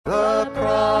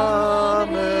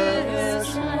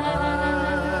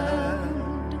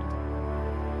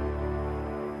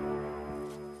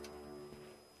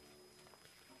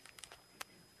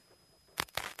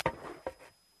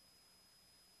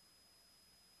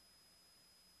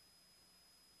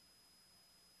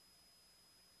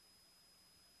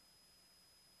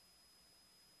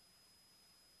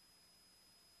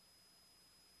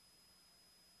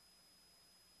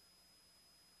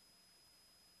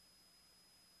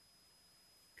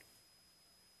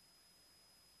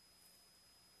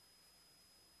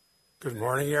Good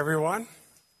morning, everyone.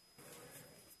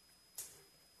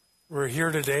 We're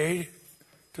here today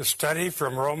to study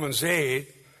from Romans 8,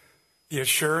 the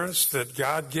assurance that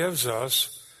God gives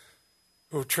us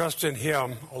who trust in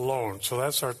Him alone. So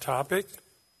that's our topic.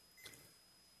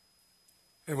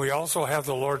 And we also have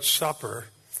the Lord's Supper.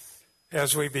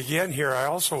 As we begin here, I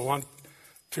also want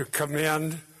to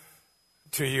commend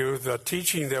to you the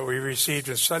teaching that we received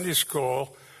in Sunday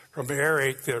school from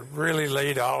Eric that really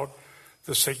laid out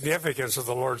the significance of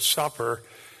the Lord's Supper,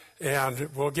 and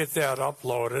we'll get that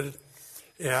uploaded.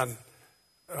 And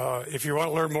if you want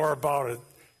to learn more about it,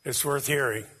 it's worth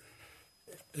hearing.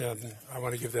 And I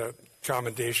want to give that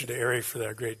commendation to Eric for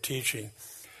that great teaching.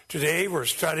 Today we're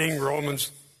studying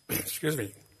Romans,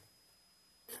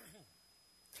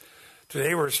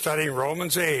 Today we're studying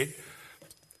Romans 8,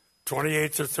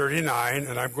 28 to 39,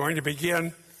 and I'm going to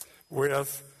begin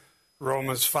with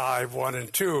Romans 5, 1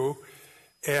 and 2,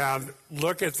 and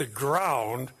look at the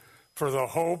ground for the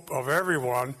hope of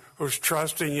everyone who's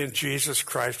trusting in Jesus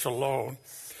Christ alone,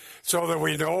 so that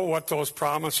we know what those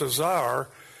promises are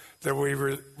that we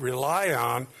rely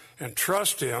on and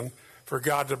trust in for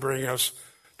God to bring us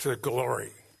to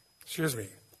glory.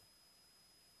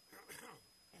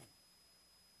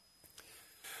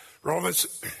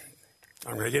 Romans,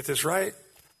 I'm going to get this right.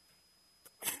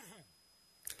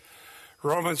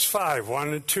 Romans 5, 1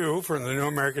 and 2 from the New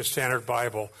American Standard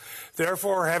Bible.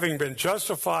 Therefore, having been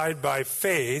justified by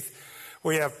faith,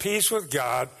 we have peace with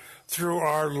God through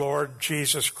our Lord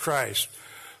Jesus Christ,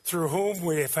 through whom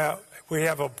we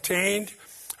have obtained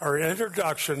our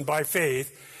introduction by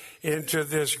faith into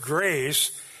this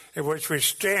grace in which we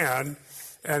stand,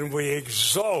 and we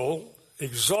exult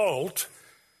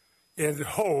in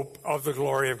hope of the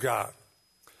glory of God.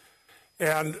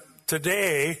 And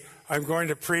today, I'm going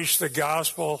to preach the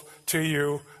gospel to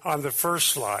you on the first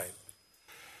slide,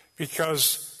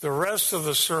 because the rest of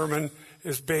the sermon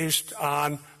is based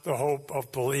on the hope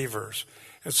of believers.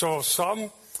 And so some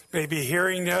may be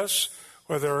hearing this,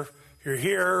 whether you're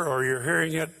here or you're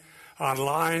hearing it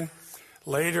online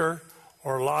later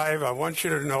or live. I want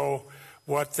you to know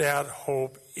what that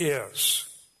hope is.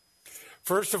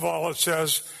 First of all, it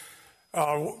says,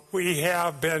 we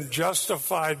have been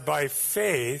justified by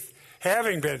faith.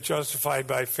 Having been justified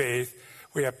by faith,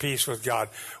 we have peace with God.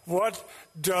 What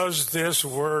does this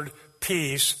word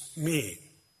peace mean?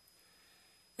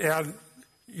 And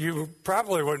you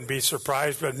probably wouldn't be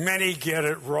surprised, but many get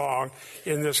it wrong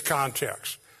in this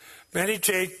context. Many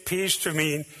take peace to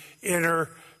mean inner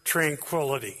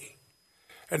tranquility.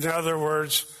 In other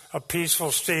words, a peaceful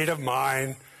state of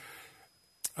mind,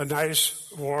 a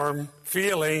nice, warm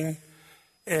feeling,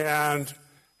 and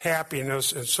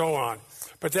happiness, and so on.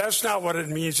 But that's not what it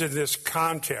means in this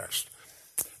context.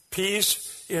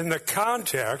 Peace in the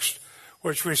context,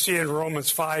 which we see in Romans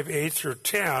 5, 8 through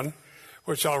 10,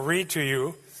 which I'll read to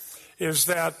you, is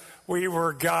that we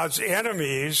were God's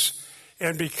enemies,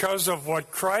 and because of what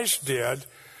Christ did,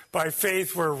 by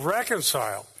faith we're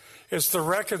reconciled. It's the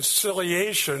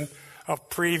reconciliation of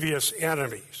previous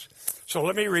enemies. So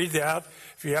let me read that.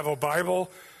 If you have a Bible,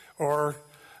 or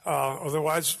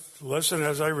otherwise listen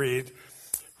as I read.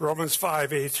 Romans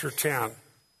 5, 8 through 10.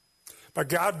 But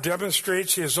God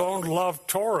demonstrates His own love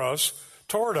toward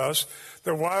us,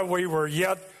 that while we were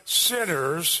yet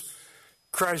sinners,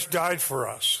 Christ died for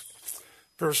us.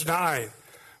 Verse 9.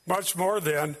 Much more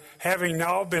then, having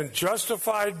now been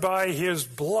justified by His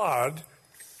blood,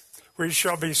 we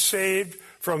shall be saved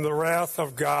from the wrath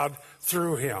of God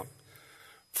through Him.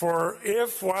 For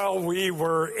if while we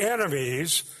were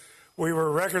enemies, we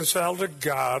were reconciled to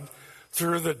God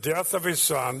through the death of His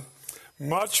Son,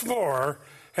 much more,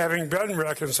 having been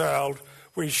reconciled,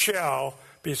 we shall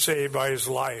be saved by His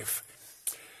life.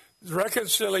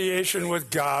 Reconciliation with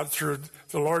God through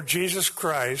the Lord Jesus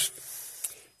Christ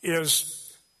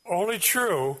is only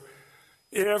true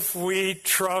if we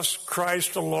trust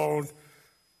Christ alone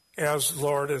as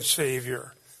Lord and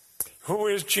Savior. Who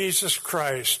is Jesus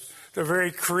Christ? The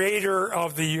very creator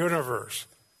of the universe.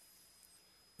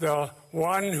 The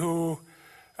one who,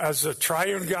 as the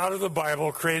triune God of the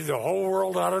Bible, created the whole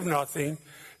world out of nothing.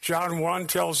 John 1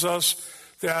 tells us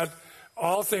that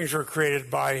all things were created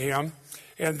by Him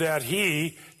and that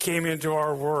He came into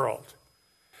our world.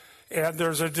 And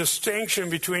there's a distinction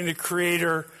between the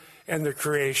Creator and the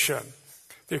creation.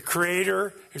 The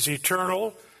Creator is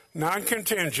eternal,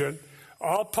 non-contingent,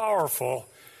 all-powerful,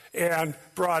 and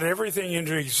brought everything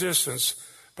into existence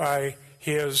by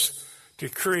His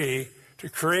decree to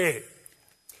create.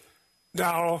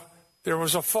 Now, there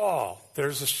was a fall.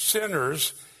 There's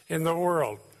sinners in the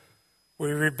world.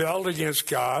 We rebelled against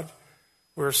God.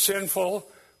 We're sinful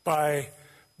by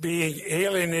being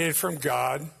alienated from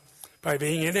God by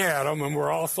being in Adam, and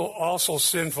we're also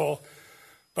sinful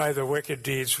by the wicked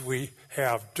deeds we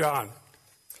have done.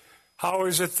 How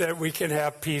is it that we can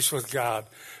have peace with God?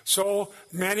 So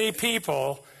many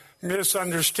people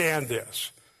misunderstand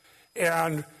this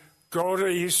and go to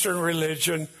Eastern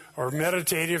religion or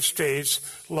meditative states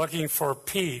looking for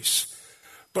peace.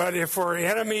 But if we're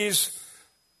enemies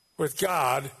with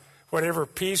God, whatever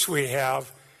peace we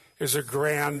have is a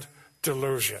grand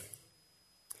delusion.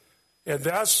 And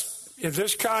that's, in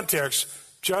this context,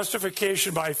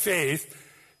 justification by faith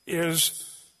is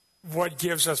what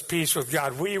gives us peace with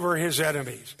God. We were his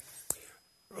enemies.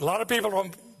 A lot of people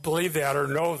don't believe that or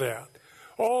know that.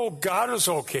 Oh, God is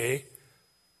okay.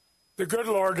 The good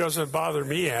Lord doesn't bother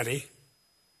me any.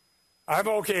 I'm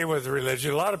okay with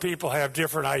religion. A lot of people have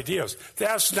different ideas.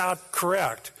 That's not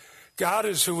correct. God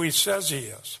is who he says he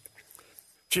is.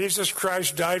 Jesus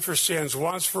Christ died for sins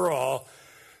once for all,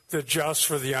 the just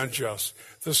for the unjust.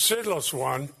 The sinless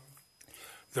one,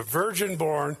 the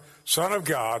virgin-born Son of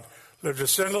God, lived a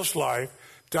sinless life,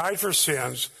 died for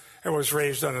sins, and was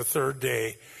raised on the third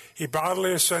day. He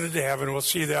bodily ascended to heaven. We'll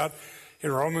see that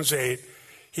in Romans 8.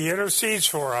 He intercedes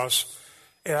for us,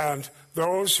 and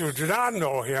those who do not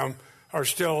know him are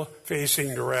still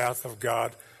facing the wrath of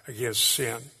God against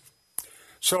sin.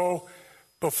 So,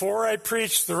 before I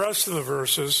preach the rest of the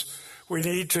verses, we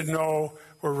need to know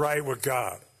we're right with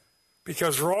God.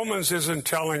 Because Romans isn't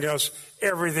telling us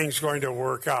everything's going to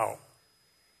work out.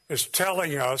 It's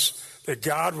telling us that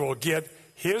God will get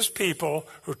his people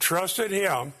who trusted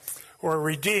him, who are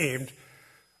redeemed,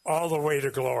 all the way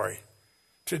to glory.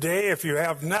 Today, if you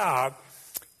have not,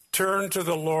 turn to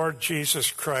the Lord Jesus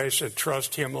Christ and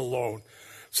trust him alone.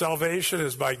 Salvation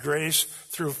is by grace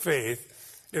through faith.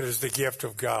 It is the gift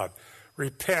of God.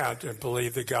 Repent and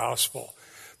believe the gospel.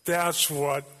 That's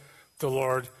what the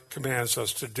Lord commands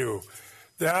us to do.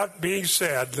 That being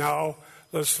said, now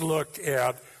let's look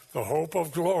at the hope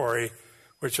of glory,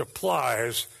 which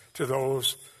applies to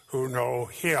those who know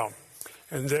him.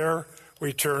 And there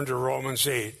we turn to Romans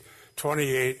 8,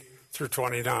 28 through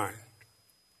 29.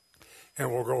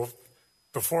 And we'll go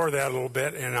before that a little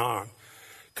bit and on.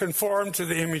 Conform to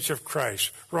the image of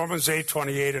Christ. Romans 8,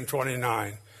 28 and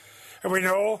 29. And we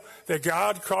know that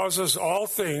God causes all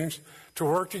things to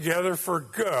work together for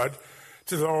good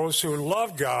to those who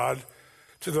love God,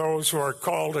 to those who are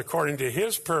called according to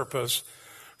his purpose.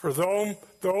 For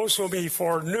those whom he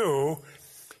foreknew,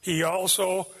 he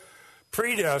also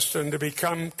predestined to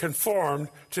become conformed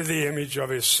to the image of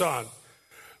his Son,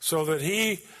 so that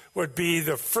he would be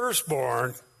the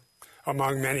firstborn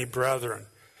among many brethren.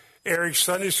 Eric's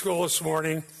Sunday school this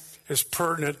morning is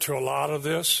pertinent to a lot of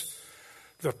this.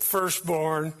 The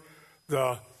firstborn,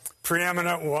 the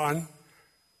preeminent one,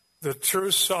 the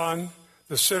true Son,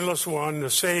 the sinless one, the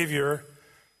Savior,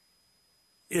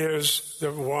 is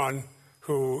the one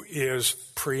who is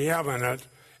preeminent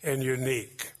and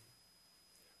unique.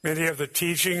 Many of the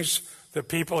teachings that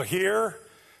people hear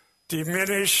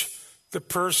diminish the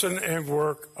person and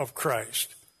work of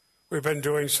Christ. We've been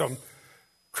doing some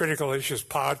Critical Issues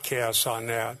podcasts on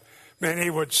that. Many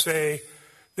would say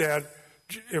that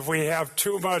if we have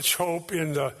too much hope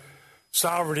in the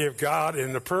sovereignty of God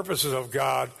and the purposes of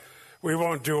God, we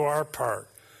won't do our part.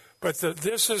 But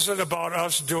this isn't about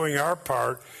us doing our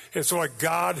part. It's what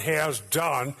God has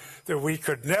done that we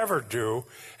could never do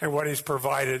and what he's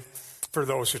provided for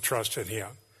those who trust in him.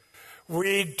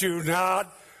 We do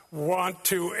not want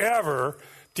to ever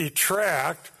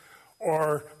detract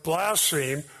or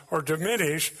blaspheme or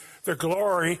diminish the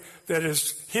glory that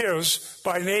is his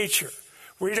by nature.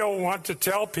 We don't want to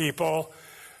tell people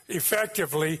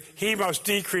effectively he must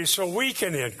decrease so we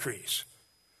can increase.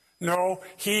 No,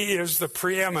 he is the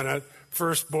preeminent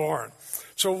firstborn.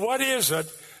 So what is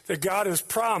it that God has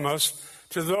promised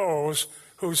to those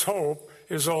whose hope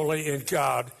is only in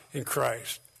God, in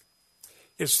Christ?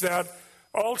 It's that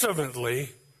ultimately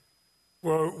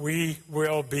we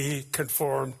will be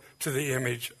conformed to the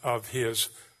image of his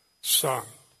Son.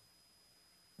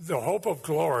 The hope of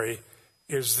glory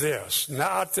is this,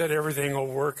 not that everything will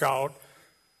work out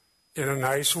in a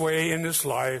nice way in this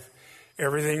life,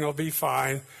 everything will be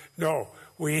fine. No,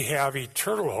 we have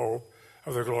eternal hope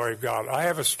of the glory of God. I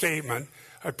have a statement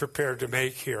I'm prepared to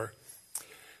make here.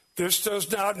 This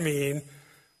does not mean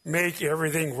make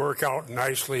everything work out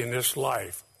nicely in this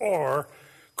life or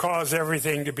cause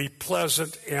everything to be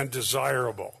pleasant and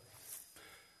desirable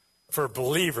for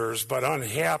believers, but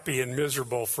unhappy and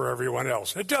miserable for everyone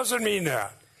else. It doesn't mean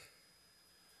that.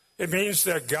 It means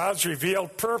that God's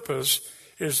revealed purpose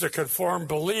is to conform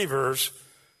believers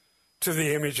to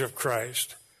the image of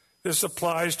Christ. This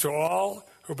applies to all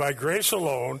who by grace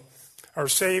alone are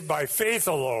saved by faith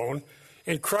alone,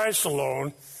 in Christ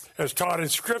alone, as taught in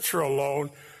Scripture alone,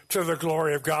 to the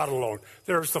glory of God alone.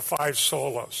 There's the five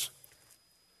solas.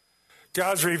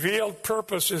 God's revealed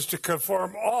purpose is to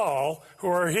conform all who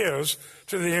are his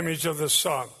to the image of the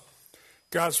Son.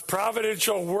 God's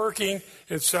providential working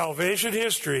in salvation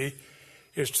history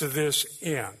is to this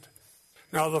end.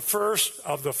 Now, the first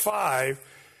of the five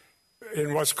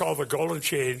in what's called the golden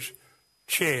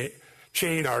chain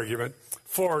argument,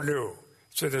 foreknew.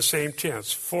 It's in the same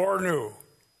tense, foreknew.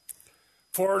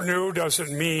 Foreknew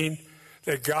doesn't mean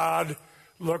that God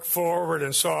looked forward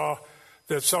and saw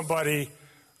that somebody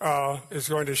is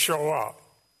going to show up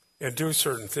and do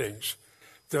certain things.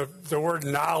 The word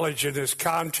knowledge in this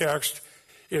context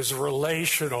is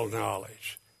relational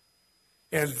knowledge.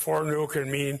 And foreknew can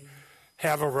mean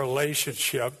have a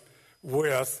relationship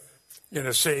with in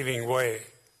a saving way.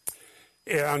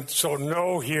 And so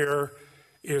know here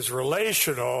is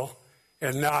relational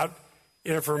and not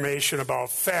information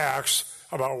about facts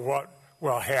about what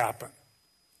will happen.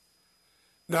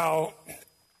 Now,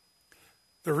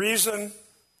 the reason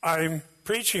I'm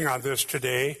preaching on this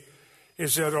today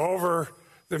is that over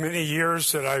the many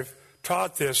years that I've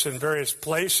taught this in various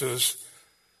places,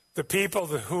 the people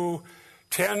who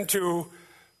tend to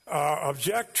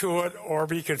object to it or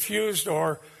be confused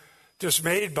or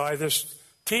dismayed by this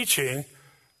teaching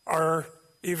are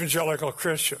evangelical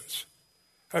Christians.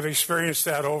 I've experienced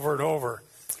that over and over.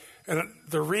 And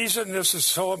the reason this is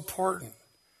so important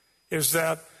is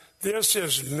that this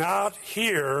is not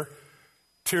here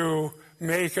to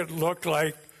make it look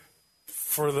like,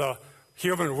 for the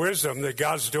human wisdom, that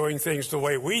God's doing things the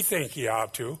way we think he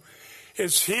ought to.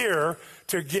 It's here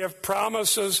to give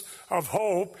promises of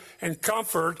hope and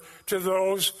comfort to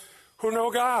those who know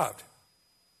God.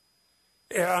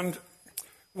 And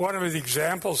one of the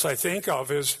examples I think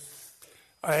of is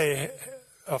a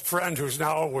friend who's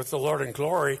now with the Lord in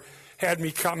glory had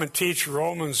me come and teach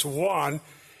Romans 1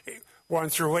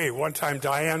 through 8. One time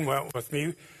Diane went with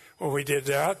me when we did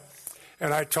that,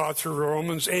 and I taught through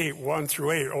Romans 8, 1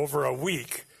 through 8, over a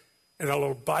week in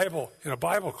a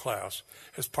Bible class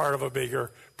as part of a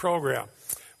bigger program.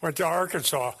 Went to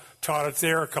Arkansas, taught it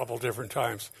there a couple different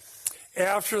times.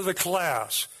 After the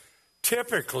class,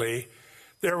 typically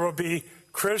there will be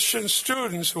Christian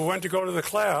students who went to go to the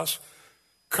class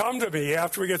come to me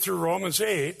after we get through Romans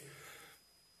 8,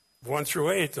 1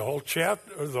 through 8, the whole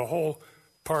chapter, the whole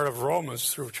part of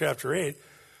Romans through chapter 8.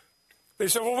 They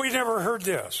said, well, we never heard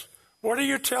this. What are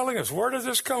you telling us? Where did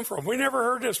this come from? We never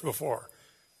heard this before.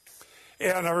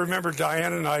 And I remember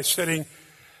Diane and I sitting,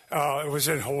 it was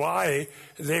in Hawaii,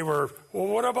 and they were, well,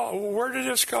 where did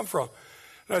this come from?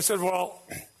 And I said, well,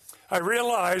 I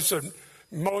realize that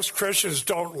most Christians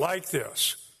don't like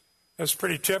this. That's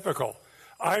pretty typical.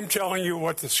 I'm telling you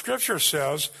what the Scripture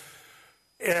says,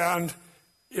 and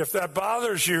if that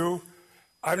bothers you,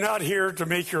 I'm not here to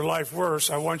make your life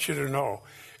worse. I want you to know.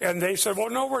 And they said,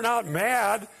 well, no, we're not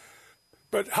mad,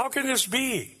 but how can this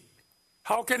be?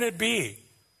 How can it be?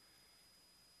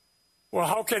 Well,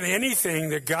 how can anything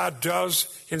that God does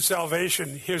in salvation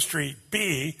history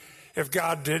be if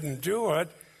God didn't do it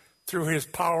through his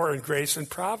power and grace and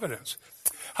providence?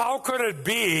 How could it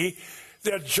be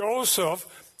that Joseph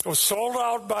was sold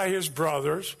out by his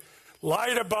brothers,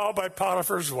 lied about by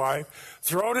Potiphar's wife,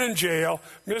 thrown in jail,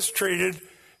 mistreated,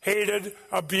 hated,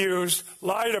 abused,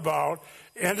 lied about,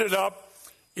 ended up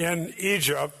in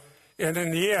Egypt, and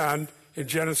in the end, in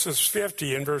Genesis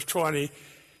 50, in verse 20,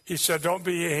 he said, don't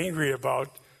be angry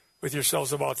with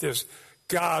yourselves about this.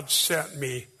 God sent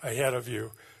me ahead of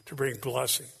you to bring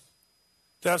blessing.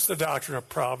 That's the doctrine of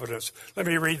providence. Let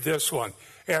me read this one.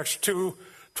 Acts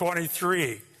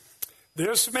 2:23.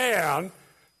 This man,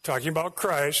 talking about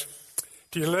Christ,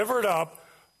 delivered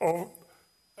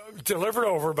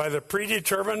over by the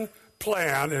predetermined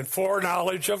plan and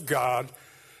foreknowledge of God,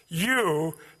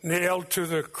 you nailed to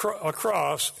the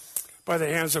cross by the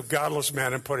hands of godless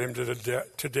men and put him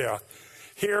to death.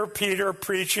 Here, Peter,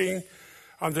 preaching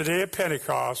on the day of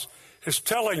Pentecost, is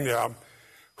telling them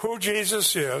who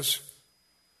Jesus is,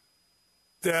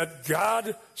 that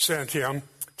God sent him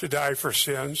to die for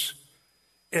sins,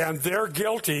 and they're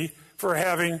guilty for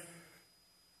having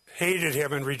hated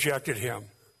him and rejected him.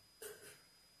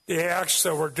 The acts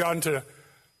that were done to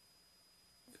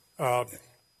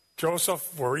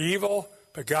Joseph were evil,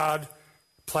 but God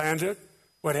planned it.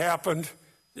 What happened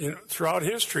throughout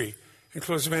history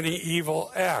includes many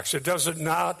evil acts.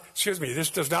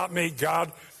 This does not make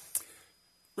God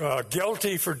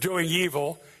guilty for doing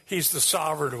evil. He's the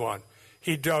sovereign one.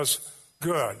 He does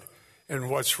good and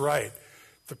what's right.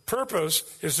 The purpose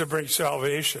is to bring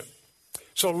salvation.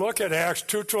 So look at Acts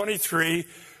 2:23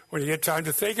 when you get time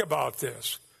to think about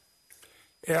this.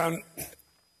 And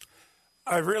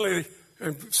I really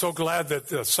am so glad that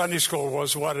the Sunday school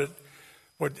was what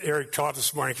Eric taught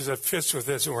this morning, because it fits with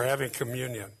this, and we're having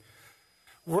communion.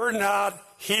 We're not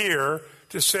here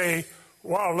to say,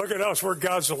 wow, look at us, we're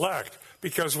God's elect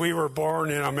because we were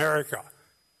born in America.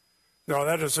 No,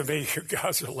 that doesn't make you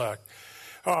God's elect.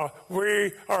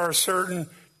 We are a certain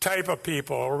type of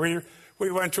people, or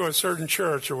we went to a certain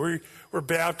church, or we were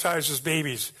baptized as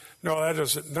babies. No,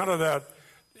 none of that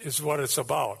is what it's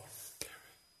about.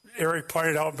 Eric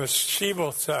pointed out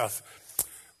Mephibosheth.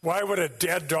 Why would a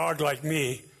dead dog like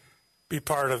me be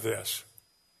part of this?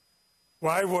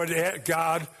 Why would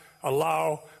God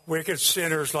allow wicked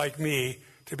sinners like me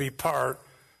to be part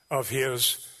of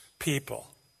his people?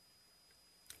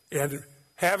 And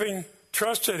having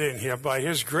trusted in him by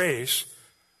his grace,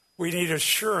 we need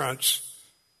assurance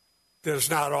that it's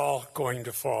not all going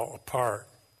to fall apart.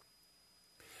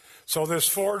 So this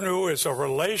foreknew is a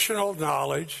relational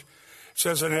knowledge. It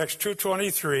says in Acts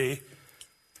 2:23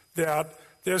 that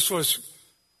this was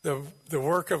the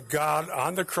work of God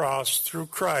on the cross through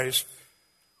Christ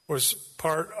was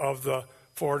part of the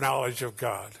foreknowledge of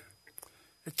God.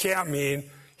 It can't mean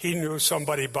he knew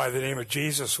somebody by the name of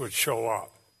Jesus would show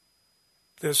up.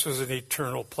 This was an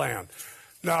eternal plan.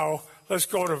 Now, let's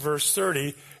go to verse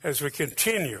 30 as we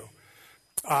continue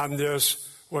on this,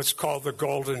 what's called the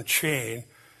golden chain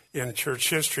in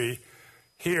church history.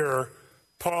 Here,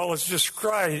 Paul is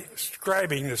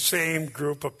describing the same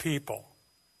group of people.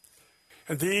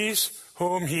 And these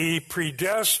whom he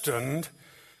predestined,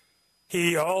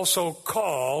 he also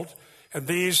called, and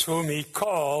these whom he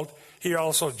called, he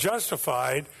also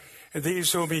justified, and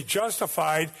these whom he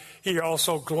justified, he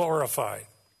also glorified.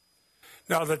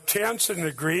 Now, the tense in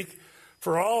the Greek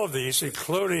for all of these,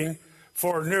 including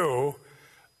foreknew,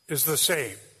 is the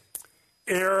same.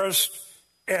 Aorist,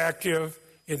 active,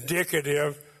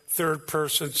 indicative, third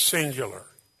person singular.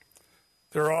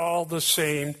 They're all the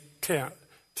same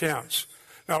tense.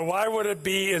 Now, why would it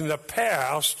be in the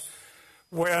past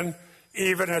when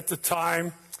even at the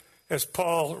time as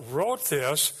Paul wrote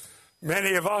this,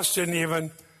 many of us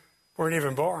weren't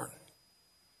even born?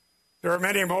 There are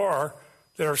many more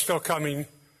that are still coming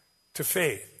to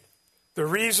faith. The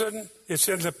reason it's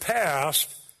in the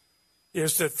past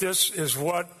is that this is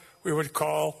what we would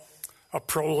call a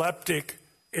proleptic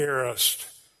aorist.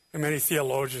 And many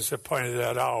theologians have pointed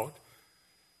that out.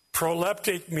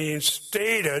 Proleptic means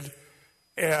stated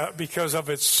because of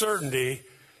its certainty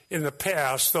in the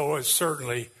past, though it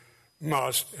certainly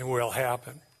must and will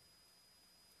happen.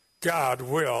 God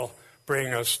will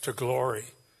bring us to glory.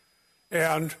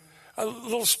 And a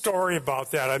little story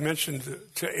about that. I mentioned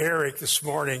to Eric this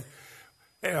morning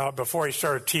before he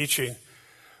started teaching.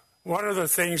 One of the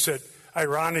things that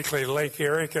ironically linked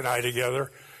Eric and I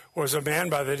together was a man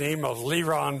by the name of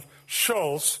Leron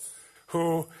Schultz,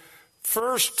 who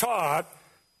first taught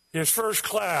his first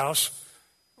class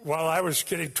while I was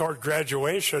getting toward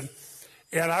graduation,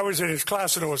 and I was in his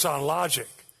class and it was on logic.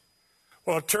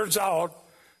 Well, it turns out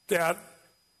that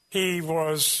he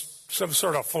was some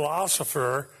sort of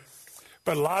philosopher,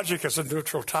 but logic is a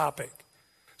neutral topic.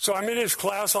 So I'm in his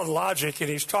class on logic, and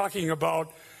he's talking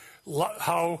about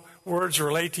how words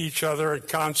relate to each other and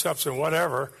concepts and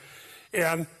whatever.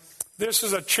 And this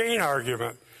is a chain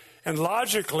argument. And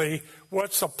logically,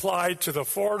 what's applied to the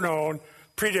foreknown,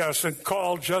 predestined,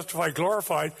 called, justified,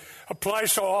 glorified,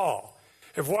 applies to all.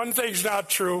 If one thing's not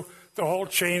true, the whole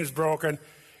chain is broken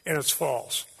and it's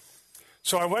false.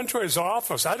 So I went to his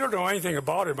office. I don't know anything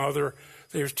about him other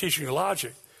than he was teaching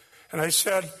logic. And I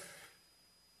said,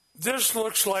 this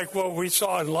looks like what we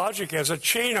saw in logic as a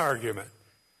chain argument.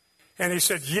 And he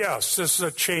said, yes, this is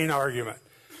a chain argument.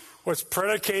 What's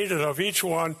predicated of each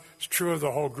one is true of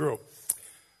the whole group.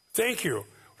 Thank you.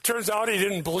 Turns out he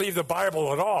didn't believe the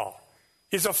Bible at all.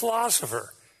 He's a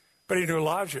philosopher, but he knew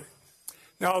logic.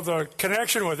 Now, the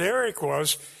connection with Eric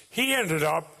was he ended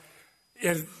up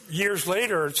years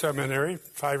later in seminary,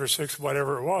 5 or 6,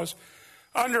 whatever it was,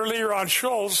 under Leron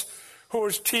Schultz, who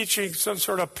was teaching some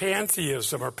sort of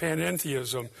pantheism or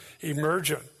panentheism,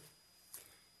 emergent.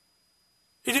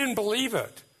 He didn't believe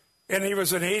it, and he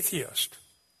was an atheist.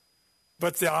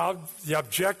 But the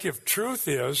objective truth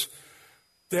is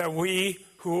that we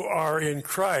who are in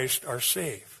Christ are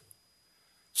saved.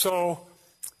 So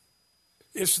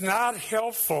it's not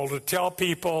helpful to tell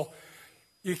people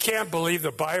you can't believe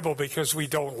the Bible because we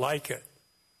don't like it.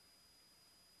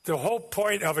 The whole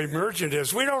point of emergent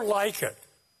is we don't like it.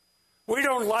 We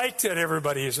don't like that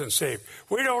everybody isn't saved.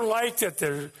 We don't like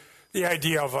that the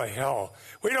idea of a hell.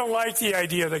 We don't like the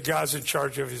idea that God's in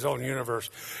charge of his own universe.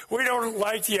 We don't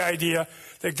like the idea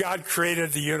that God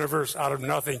created the universe out of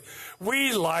nothing.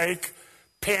 We like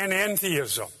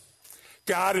panentheism.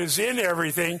 God is in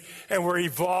everything and we're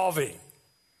evolving.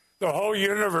 The whole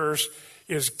universe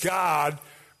is God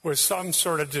with some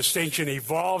sort of distinction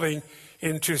evolving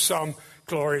into some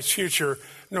glorious future.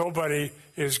 Nobody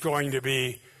is going to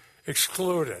be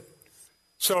excluded.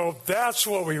 So that's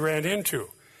what we ran into.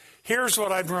 Here's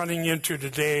what I'm running into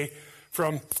today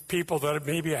from people that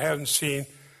maybe I haven't seen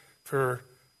for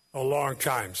a long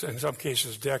time, in some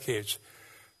cases decades.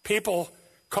 People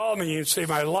call me and say,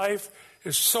 my life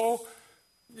is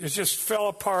it just fell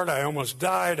apart. I almost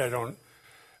died.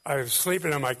 I was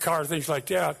sleeping in my car, things like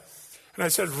that. And I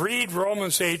said, read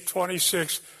Romans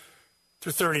 8:26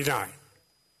 to 39.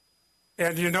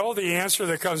 And you know the answer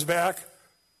that comes back?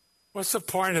 What's the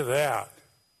point of that?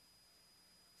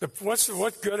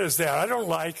 What good is that? I don't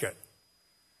like it.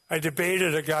 I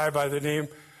debated a guy by the name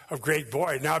of Greg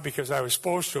Boyd, not because I was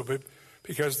supposed to, but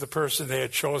because the person they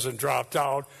had chosen dropped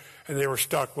out and they were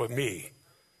stuck with me.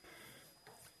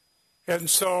 And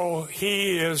so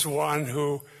he is one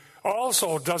who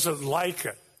also doesn't like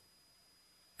it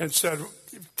and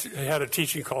had a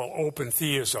teaching called open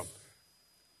theism.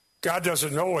 God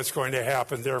doesn't know what's going to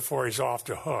happen, therefore he's off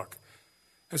the hook.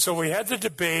 And so we had the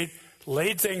debate,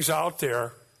 laid things out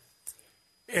there,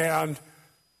 and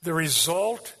the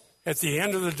result at the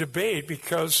end of the debate,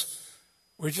 because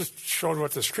we just showed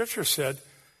what the scripture said,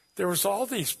 there was all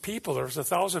these people, there was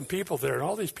 1,000 people there, and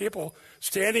all these people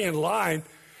standing in line,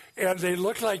 and they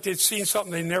looked like they'd seen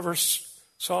something they never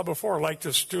saw before, like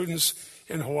the students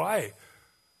in Hawaii.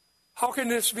 How can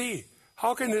this be?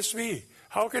 How can this be?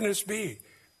 How can this be?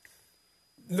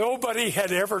 Nobody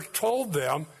had ever told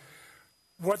them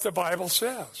what the Bible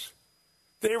says.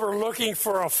 They were looking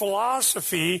for a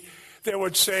philosophy that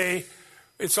would say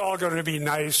it's all going to be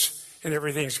nice and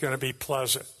everything's going to be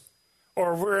pleasant.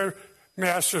 Or we're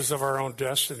masters of our own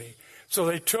destiny. So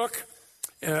they took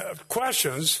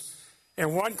questions,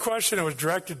 and one question was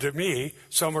directed to me,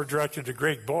 some were directed to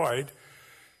Greg Boyd,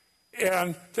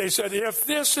 and they said, if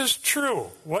this is true,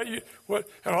 and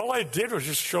all I did was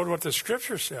just showed what the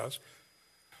scripture says,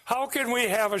 how can we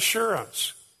have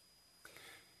assurance?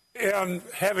 And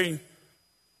having,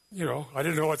 I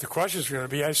didn't know what the questions were going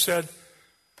to be, I said,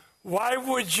 why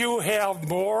would you have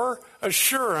more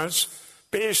assurance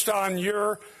based on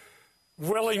your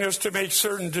willingness to make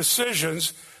certain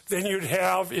decisions than you'd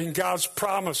have in God's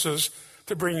promises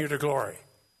to bring you to glory?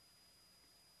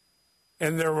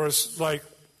 And there was like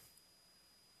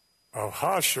a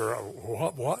hush or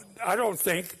what? I don't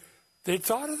think they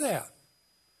thought of that.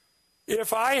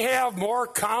 If I have more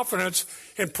confidence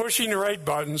in pushing the right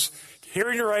buttons,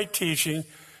 hearing the right teaching,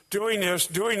 doing this,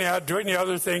 doing that, doing the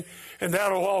other thing, and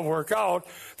that'll all work out,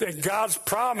 then God's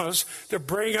promise to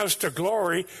bring us to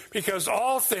glory, because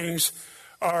all things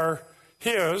are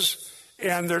his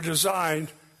and they're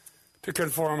designed to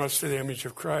conform us to the image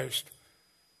of Christ.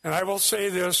 And I will say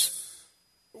this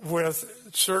with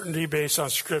certainty based on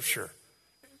Scripture.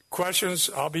 Questions,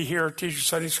 I'll be here teaching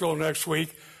Sunday school next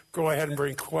week. Go ahead and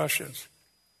bring questions.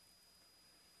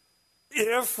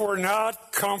 If we're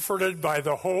not comforted by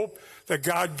the hope that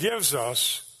God gives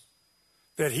us,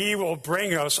 that he will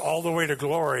bring us all the way to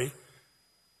glory,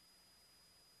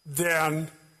 then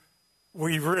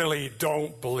we really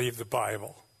don't believe the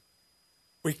Bible.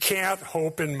 We can't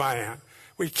hope in man.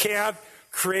 We can't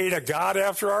create a God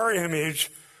after our image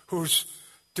who's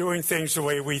doing things the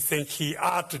way we think he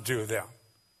ought to do them.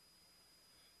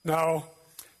 Now,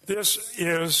 this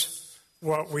is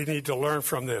what we need to learn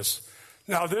from this.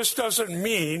 Now, this doesn't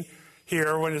mean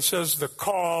here when it says the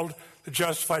called, the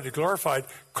justified, the glorified,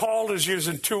 called is used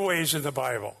in two ways in the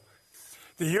Bible.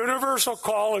 The universal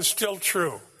call is still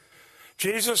true.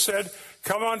 Jesus said,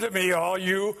 come unto me, all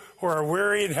you who are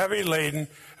weary and heavy laden,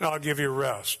 and I'll give you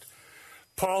rest.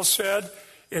 Paul said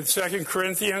in 2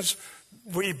 Corinthians,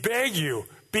 we beg you,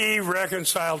 be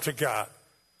reconciled to God.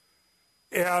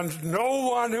 And no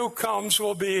one who comes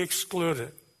will be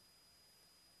excluded.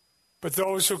 But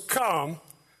those who come,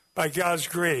 by God's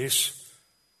grace,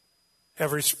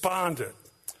 have responded.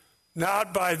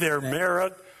 Not by their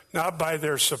merit, not by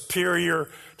their superior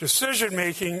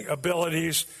decision-making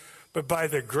abilities, but by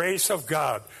the grace of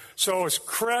God. So it's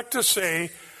correct to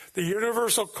say the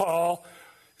universal call,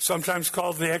 sometimes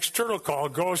called the external call,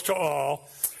 goes to all.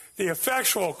 The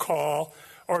effectual call,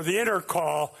 or the inner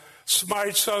call,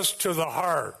 smites us to the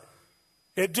heart.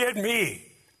 It did me.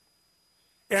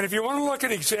 And if you want to look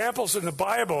at examples in the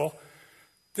Bible,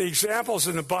 the examples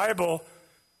in the Bible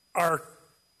are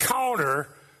counter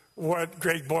what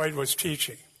Greg Boyd was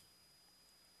teaching.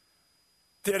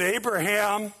 Did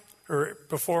Abraham, or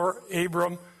before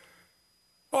Abram,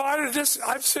 well,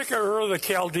 I'm sick of Ur of the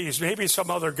Chaldees. Maybe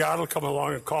some other God will come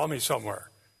along and call me somewhere.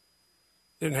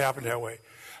 Didn't happen that way.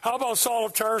 How about Saul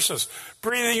of Tarsus,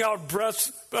 breathing out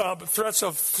threats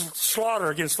of slaughter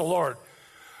against the Lord?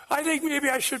 I think maybe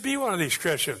I should be one of these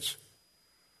Christians.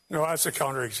 No, that's a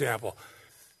counterexample.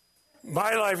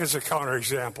 My life is a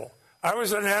counterexample. I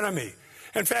was an enemy.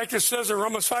 In fact, it says in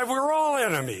Romans 5, we're all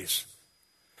enemies.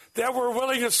 That we're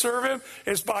willing to serve him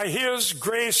is by his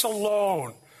grace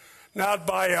alone, not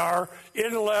by our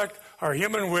intellect, our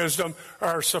human wisdom,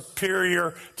 our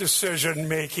superior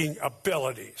decision-making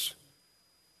abilities.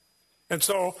 And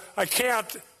so I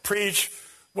can't preach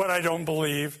what I don't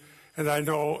believe and I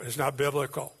know is not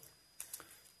biblical.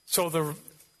 So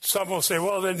some will say,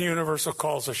 well, then the universal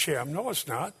call's a sham. No, it's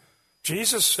not.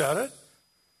 Jesus said it.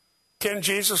 Can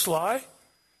Jesus lie?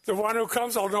 The one who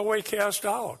comes, I'll no way cast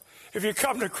out. If you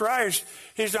come to Christ,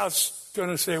 he's not going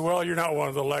to say, well, you're not one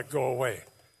of the elect, go away.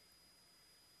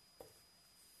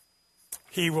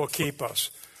 He will keep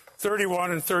us.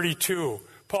 31 and 32.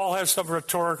 Paul has some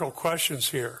rhetorical questions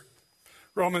here.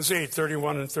 Romans 8,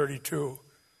 31 and 32.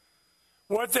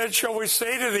 What then shall we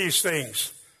say to these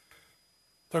things?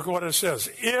 Look at what it says.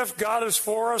 If God is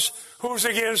for us, who's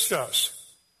against us?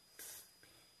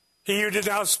 He who did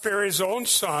not spare his own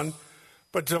son,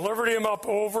 but delivered him up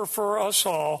over for us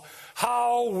all,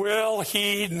 how will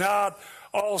he not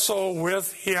also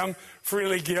with him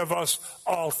freely give us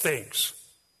all things?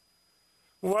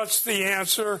 What's the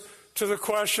answer to the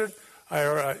question?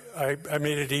 I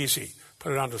made it easy.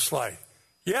 Put it on the slide.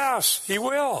 Yes, he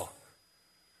will.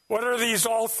 What are these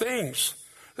all things?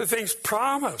 The things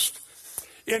promised.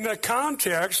 In the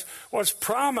context, what's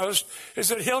promised is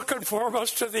that he'll conform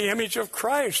us to the image of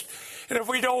Christ. And if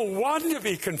we don't want to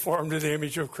be conformed to the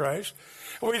image of Christ,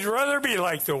 we'd rather be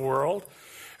like the world,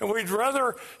 and we'd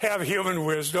rather have human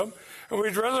wisdom, and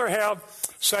we'd rather have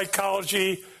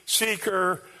psychology,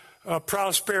 seeker,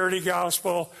 prosperity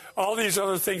gospel, all these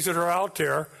other things that are out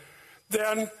there,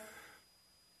 then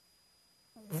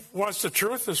once the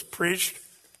truth is preached,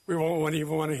 we won't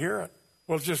even want to hear it.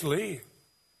 We'll just leave.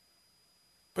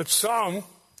 But some,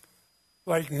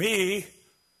 like me,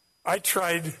 I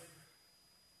tried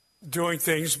doing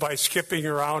things by skipping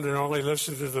around and only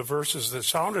listening to the verses that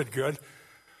sounded good,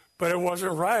 but it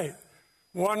wasn't right.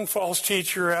 One false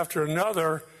teacher after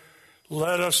another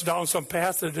led us down some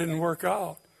path that didn't work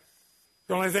out.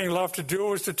 The only thing left to do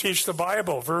was to teach the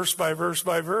Bible, verse by verse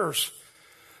by verse.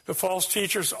 The false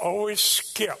teachers always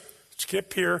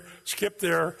skip here, skip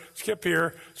there, skip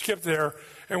here, skip there.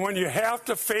 And when you have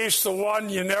to face the one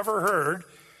you never heard,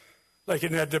 like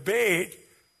in that debate,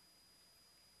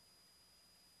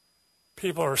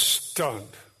 people are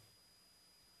stunned.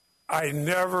 I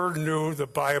never knew the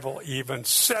Bible even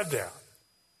said that.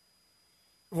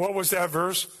 What was that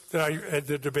verse that at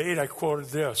the debate I quoted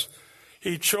this?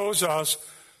 He chose us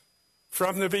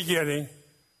from the beginning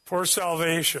for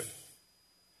salvation.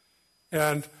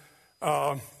 And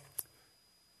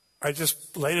I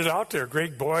just laid it out there.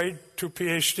 Greg Boyd, 2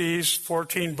 PhDs,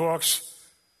 14 books.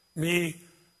 Me,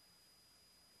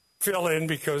 fill in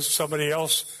because somebody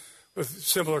else with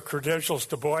similar credentials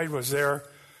to Boyd was there.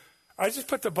 I just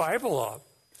put the Bible up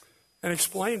and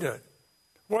explained it.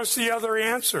 What's the other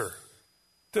answer?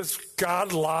 Does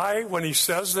God lie when he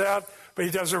says that, but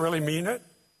he doesn't really mean it?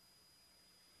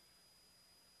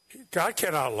 God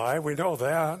cannot lie. We know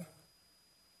that.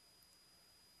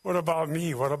 What about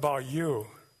me? What about you?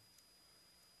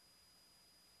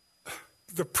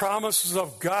 The promises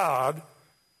of God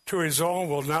to his own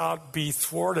will not be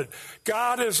thwarted.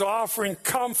 God is offering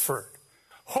comfort,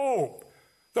 hope,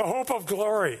 the hope of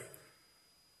glory.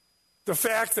 The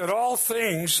fact that all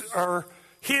things are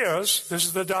his, this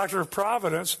is the doctrine of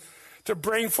providence, to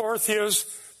bring forth his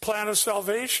plan of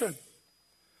salvation.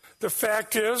 The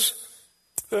fact is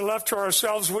that left to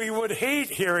ourselves, we would hate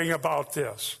hearing about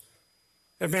this.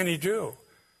 And many do,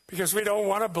 because we don't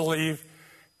want to believe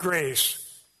grace,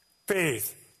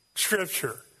 faith,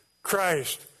 Scripture,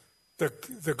 Christ,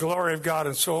 the glory of God,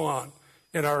 and so on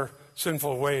in our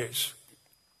sinful ways.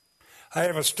 I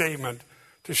have a statement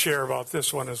to share about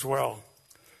this one as well.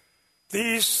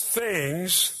 These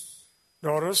things,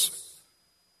 notice,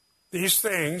 these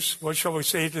things, what shall we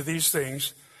say to these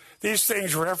things? These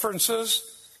things references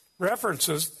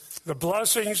the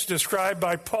blessings described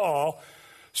by Paul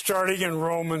starting in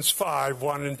Romans 5,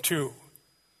 1 and 2,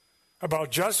 about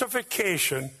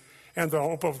justification and the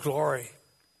hope of glory.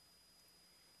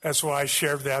 That's why I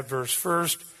shared that verse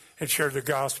first and shared the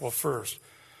gospel first.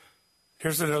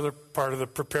 Here's another part of the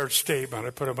prepared statement I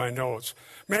put in my notes.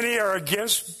 Many are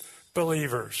against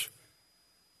believers.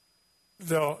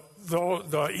 the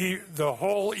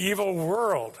whole evil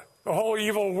world. The whole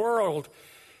evil world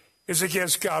is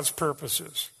against God's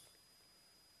purposes.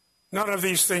 None of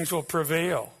these things will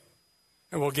prevail.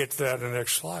 And we'll get to that in the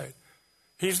next slide.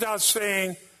 He's not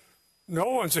saying no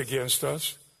one's against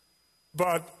us,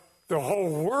 but the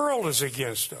whole world is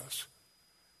against us.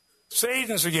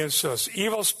 Satan's against us.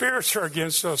 Evil spirits are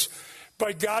against us.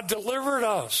 But God delivered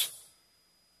us.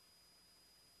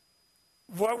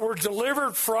 What we're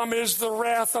delivered from is the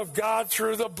wrath of God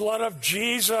through the blood of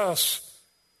Jesus.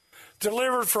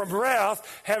 Delivered from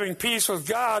wrath, having peace with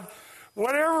God,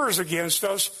 whatever is against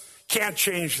us can't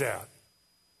change that.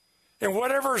 And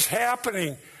whatever is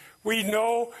happening, we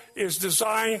know is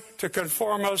designed to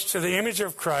conform us to the image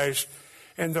of Christ,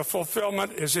 and the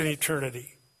fulfillment is in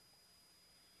eternity.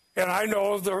 And I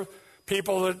know the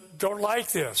people that don't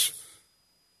like this.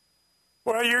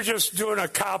 Well, you're just doing a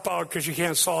cop-out because you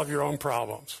can't solve your own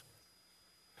problems.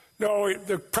 No,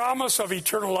 the promise of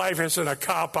eternal life isn't a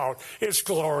cop-out. It's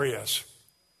glorious.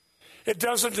 It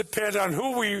doesn't depend on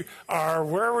who we are,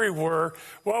 where we were,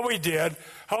 what we did,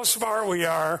 how smart we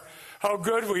are, how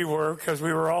good we were, because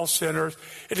we were all sinners.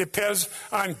 It depends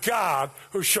on God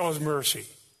who shows mercy.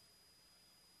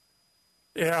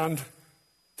 And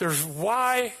there's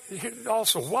why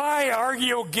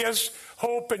argue against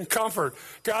hope and comfort?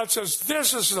 God says,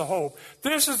 this is the hope,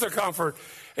 this is the comfort.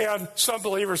 And some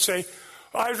believers say,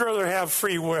 I'd rather have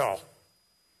free will.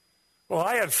 Well,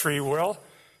 I had free will,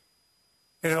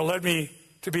 and it led me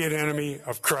to be an enemy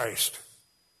of Christ.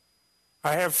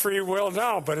 I have free will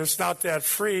now, but it's not that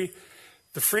free.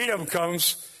 The freedom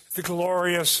comes, the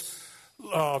glorious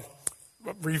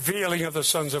revealing of the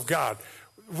sons of God.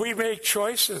 We make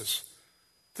choices.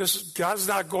 God's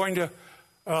not going to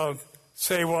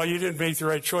say, well, you didn't make the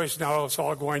right choice. Now it's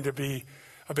all going to be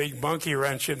a big monkey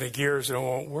wrench in the gears and it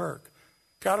won't work.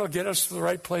 God will get us to the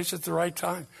right place at the right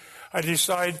time. I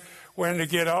decide when to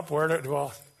get up,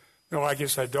 no, I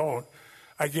guess I don't.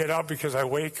 I get up because I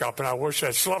wake up and I wish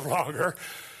I'd slept longer.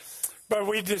 But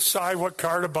we decide what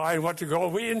car to buy and what to go.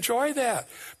 We enjoy that.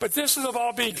 But this is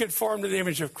about being conformed to the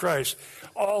image of Christ.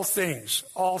 All things,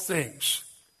 all things.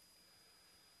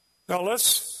 Now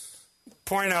let's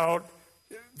point out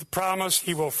the promise.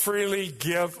 He will freely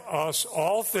give us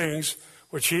all things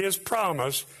which he has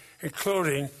promised,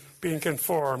 including being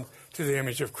conformed to the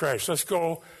image of Christ. Let's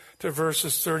go to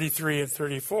verses 33 and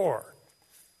 34.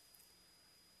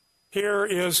 Here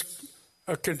is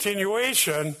a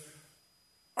continuation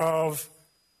of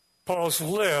Paul's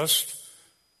list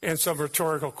and some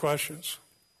rhetorical questions.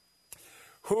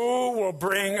 Who will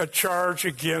bring a charge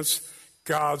against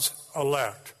God's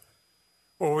elect?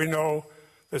 Well, we know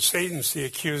that Satan's the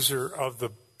accuser of the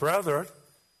brethren,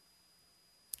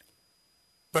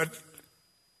 but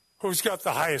who's got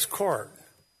the highest court?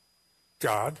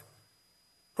 God.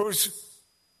 Who's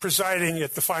presiding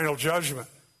at the final judgment?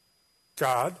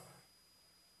 God.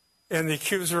 And the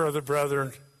accuser of the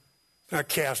brethren, not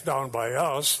cast down by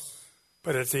us,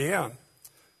 but at the end.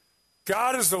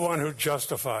 God is the one who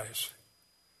justifies.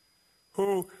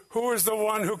 Who is the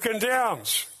one who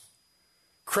condemns?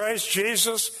 Christ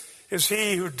Jesus is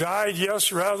he who died,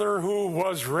 yes, rather, who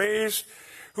was raised,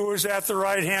 who is at the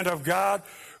right hand of God,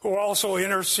 who also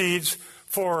intercedes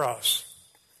for us.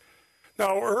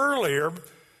 Now, earlier,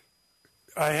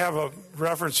 I have a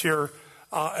reference here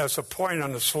as a point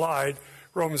on the slide.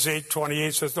 Romans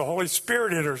 8:28 says the Holy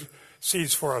Spirit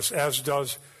intercedes for us, as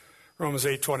does Romans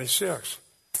 8:26.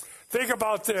 Think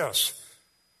about this.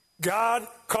 God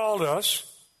called us.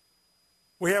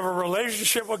 We have a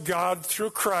relationship with God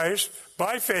through Christ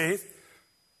by faith,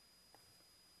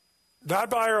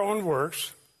 not by our own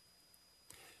works.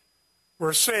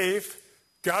 We're saved.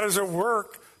 God is at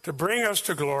work to bring us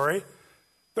to glory.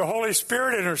 The Holy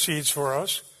Spirit intercedes for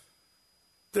us.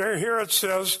 Here it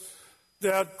says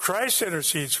that Christ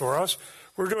intercedes for us.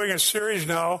 We're doing a series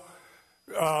now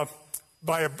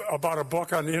about a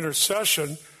book on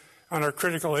intercession on our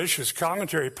Critical Issues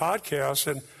Commentary podcast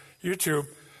and YouTube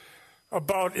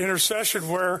about intercession,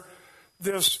 where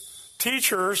this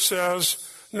teacher says,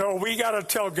 no, we got to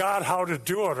tell God how to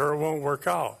do it or it won't work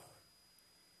out.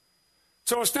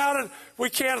 So it's not, we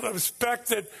can't expect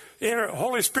that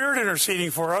Holy Spirit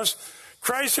interceding for us,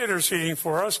 Christ interceding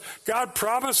for us, God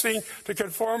promising to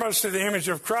conform us to the image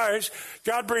of Christ,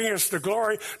 God bringing us to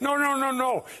glory.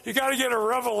 No. You got to get a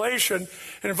revelation,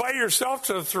 invite yourself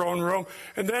to the throne room,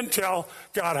 and then tell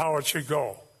God how it should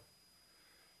go.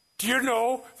 Do you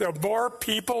know that more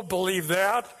people believe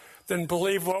that than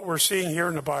believe what we're seeing here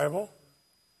in the Bible?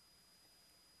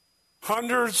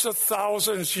 Hundreds of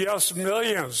thousands, yes,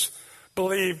 millions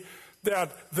believe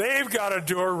that they've got to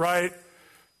do it right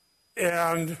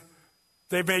and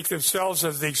they make themselves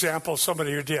as the example of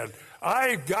somebody who did.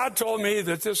 God told me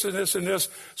that this and this and this,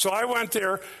 so I went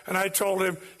there and I told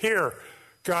him, here,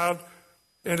 God,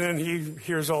 and then he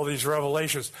hears all these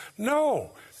revelations.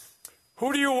 No.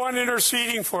 Who do you want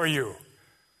interceding for you?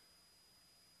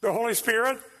 The Holy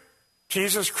Spirit?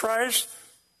 Jesus Christ?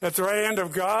 At the right hand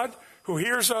of God, who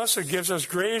hears us and gives us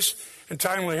grace and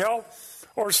timely help?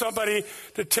 Or somebody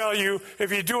to tell you,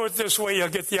 if you do it this way, you'll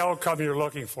get the outcome you're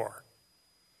looking for?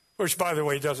 Which, by the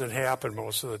way, doesn't happen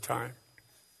most of the time.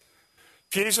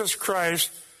 Jesus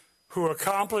Christ, who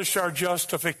accomplished our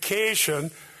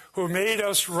justification, who made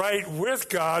us right with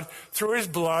God through his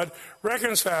blood,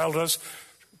 reconciled us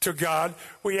to God.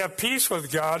 We have peace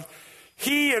with God.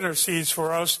 He intercedes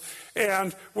for us,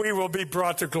 and we will be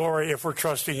brought to glory if we're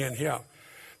trusting in him.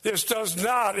 This does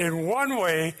not in one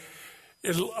way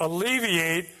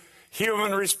alleviate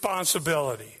human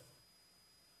responsibility.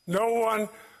 No one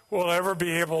will ever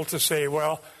be able to say,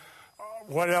 well,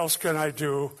 what else can I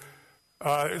do?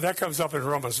 That comes up in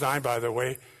Romans 9, by the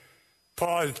way.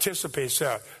 Paul anticipates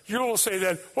that. You will say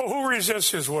then, well, who resists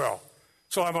his will?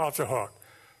 So I'm off the hook.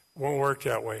 Won't work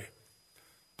that way.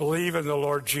 Believe in the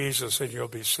Lord Jesus and you'll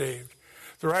be saved.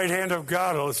 The right hand of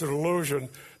God is an allusion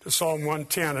to Psalm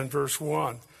 110 and verse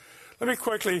 1. Let me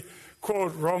quickly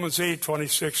quote Romans 8,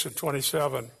 26 and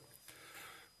 27,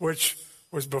 which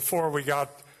was before we got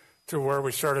to where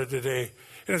we started today.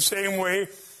 In the same way,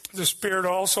 the Spirit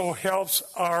also helps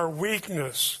our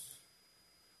weakness.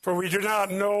 For we do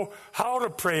not know how to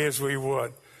pray as we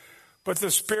would. But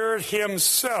the Spirit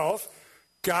himself,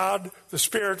 God, the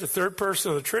Spirit, the third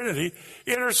person of the Trinity,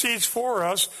 intercedes for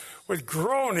us with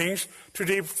groanings too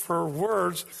deep for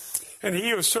words. And he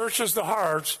who searches the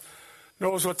hearts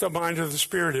knows what the mind of the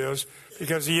Spirit is,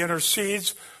 because he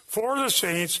intercedes for the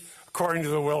saints according to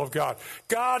the will of God.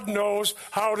 God knows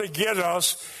how to get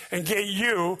us and get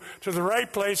you to the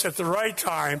right place at the right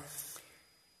time,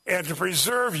 and to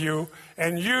preserve you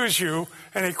and use you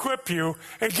and equip you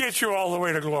and get you all the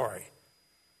way to glory.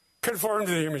 Conform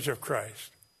to the image of Christ.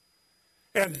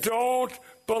 And don't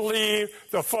believe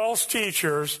the false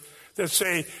teachers that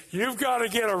say, you've got to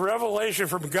get a revelation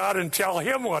from God and tell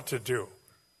him what to do.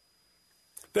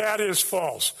 That is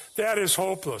false. That is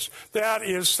hopeless. That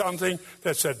is something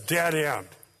that's a dead end.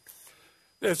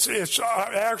 It's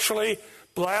actually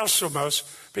blasphemous,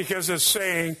 because it's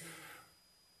saying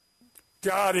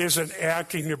God isn't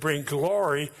acting to bring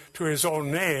glory to his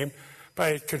own name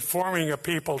by conforming a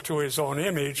people to his own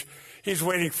image. He's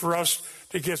waiting for us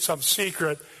to get some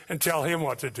secret and tell him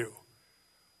what to do,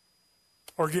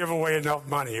 or give away enough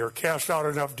money, or cast out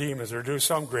enough demons, or do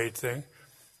some great thing.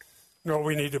 No,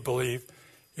 we need to believe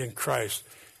in Christ.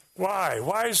 Why?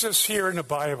 Why is this here in the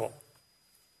Bible?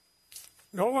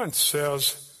 No one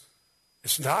says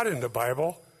it's not in the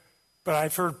Bible, but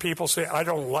I've heard people say, I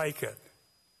don't like it.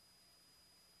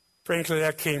 Frankly,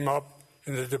 that came up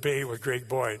in the debate with Greg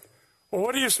Boyd. Well,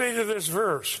 what do you say to this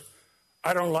verse?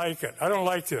 I don't like it. I don't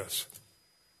like this.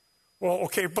 Well,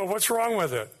 okay, but what's wrong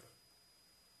with it?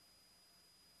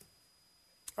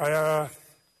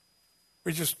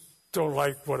 We just don't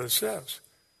like what it says.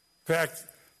 In fact,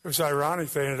 it was ironic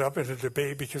they ended up in a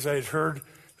debate, because I had heard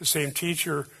the same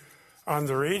teacher on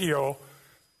the radio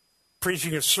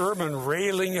preaching a sermon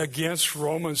railing against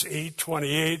Romans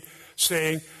 8:28,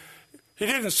 saying, he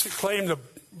didn't claim the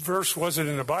verse wasn't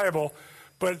in the Bible,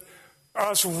 but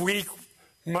us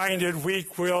weak-minded,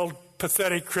 weak-willed,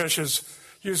 pathetic Christians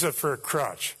use it for a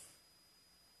crutch.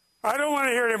 I don't want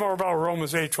to hear any more about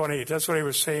Romans 8:28. That's what he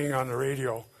was saying on the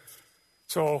radio.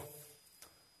 So,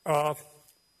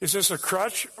 is this a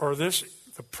crutch, or is this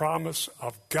the promise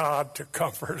of God to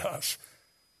comfort us?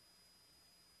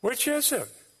 Which is it?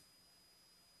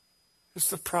 It's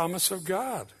the promise of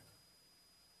God.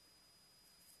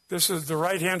 This is the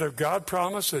right hand of God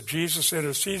promise that Jesus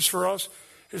intercedes for us,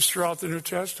 is throughout the New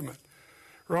Testament.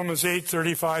 Romans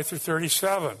 8:35 through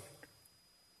 37.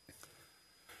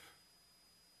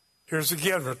 Here's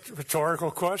again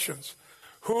rhetorical questions.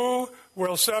 Who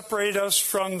will separate us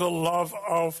from the love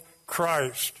of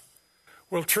Christ?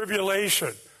 Will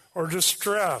tribulation, or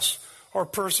distress, or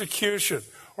persecution,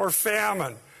 or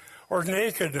famine, or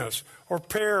nakedness, or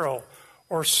peril,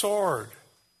 or sword?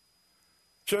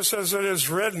 Just as it is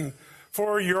written,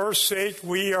 for your sake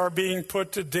we are being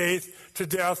put to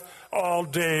death all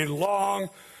day long.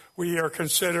 We are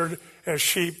considered as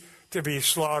sheep to be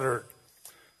slaughtered.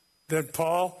 Then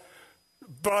Paul,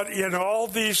 but in all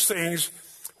these things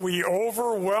we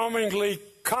overwhelmingly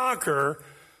conquer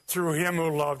through him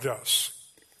who loved us.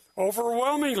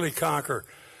 Overwhelmingly conquer.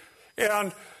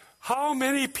 And how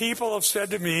many people have said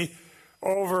to me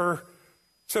over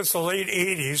since the late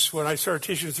 80s when I started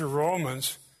teaching through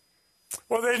Romans,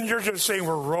 well, then you're just saying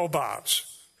we're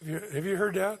robots. Have you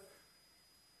heard that?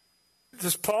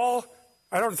 Does Paul,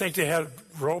 I don't think they had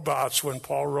robots when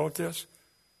Paul wrote this.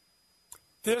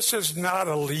 This is not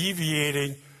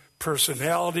alleviating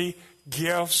personality,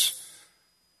 gifts,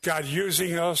 God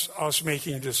using us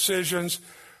making decisions.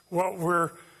 What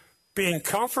we're being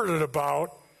comforted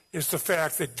about is the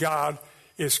fact that God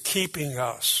is keeping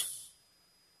us.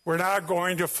 We're not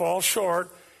going to fall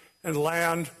short and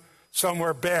land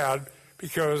somewhere bad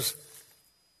because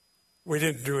we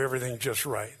didn't do everything just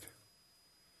right.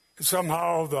 And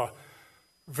somehow the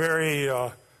very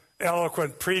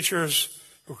eloquent preachers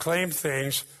who claim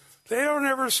things, they don't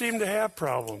ever seem to have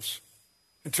problems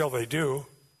until they do.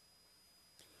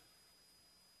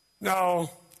 Now,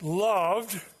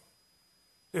 loved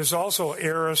is also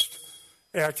aorist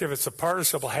active. It's a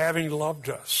participle, having loved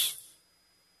us.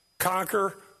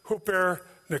 Conquer, huper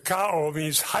nikao,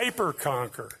 means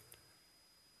hyper-conquer.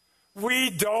 We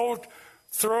don't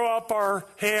throw up our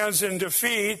hands in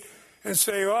defeat and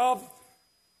say, well,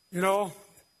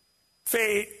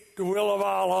 fate, the will of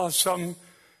Allah, some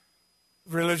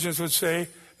religions would say.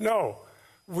 No,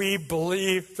 we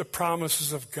believe the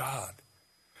promises of God.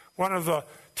 One of the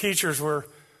teachers we're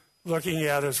looking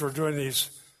at as we're doing these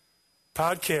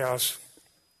podcasts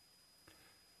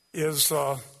is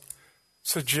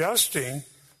suggesting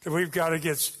that we've got to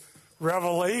get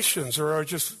revelations or are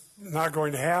just not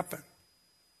going to happen.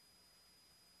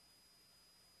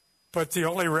 But the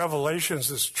only revelations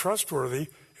that's trustworthy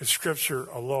is Scripture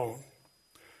alone.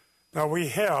 Now we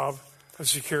have a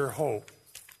secure hope.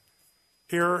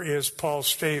 Here is Paul's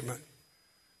statement,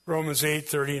 Romans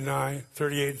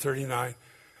 8:38 and 39.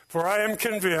 For I am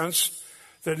convinced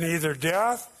that neither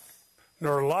death,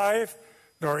 nor life,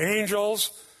 nor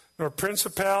angels, nor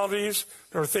principalities,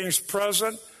 nor things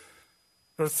present,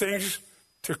 nor things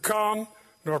to come,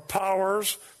 nor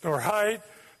powers, nor height,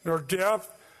 nor depth,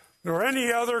 nor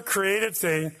any other created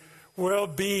thing will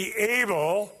be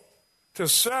able to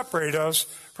separate us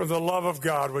from the love of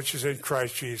God which is in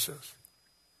Christ Jesus.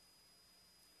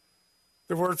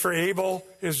 The word for able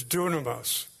is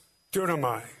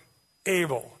dunamai,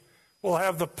 able. Will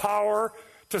have the power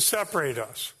to separate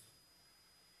us.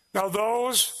 Now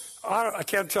I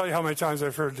can't tell you how many times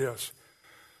I've heard this.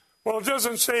 Well, it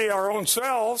doesn't say our own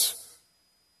selves.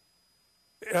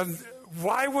 And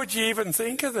why would you even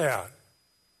think of that?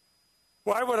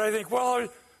 Why would I think, well,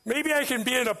 maybe I can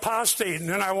be an apostate and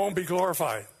then I won't be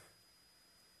glorified?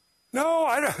 No,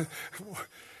 I don't.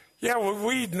 Yeah, well,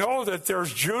 we know that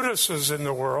there's Judases in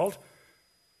the world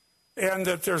and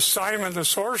that there's Simon the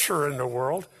sorcerer in the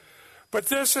world, but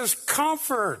this is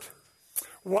comfort.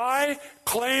 Why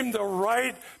claim the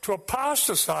right to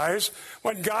apostatize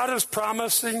when God is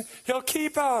promising He'll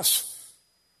keep us?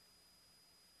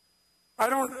 I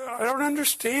don't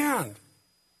understand.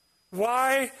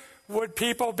 Why would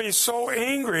people be so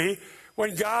angry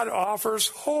when God offers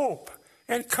hope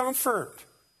and comfort?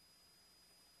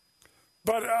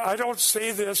 But I don't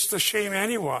say this to shame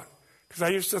anyone, because I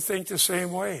used to think the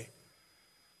same way.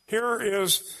 Here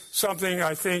is something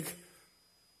I think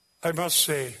I must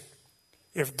say.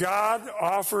 If God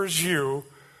offers you,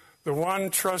 the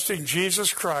one trusting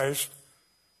Jesus Christ,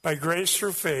 by grace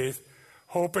through faith,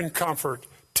 hope and comfort,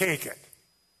 take it.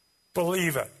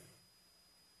 Believe it.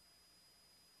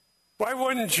 Why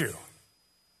wouldn't you?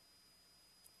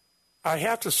 I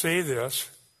have to say this.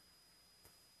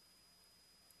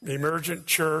 Emergent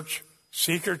church,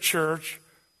 seeker church,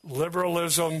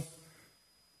 liberalism,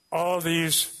 all of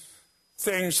these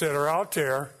things that are out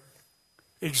there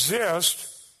exist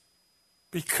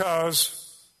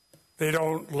because they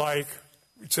don't like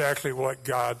exactly what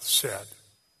God said.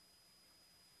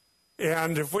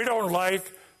 And if we don't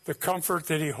like the comfort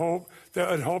that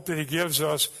hope that He gives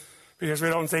us because we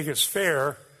don't think it's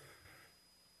fair,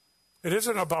 it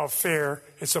isn't about fair,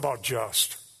 it's about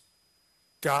just.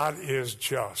 God is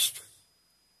just.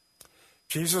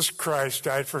 Jesus Christ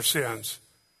died for sins,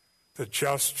 the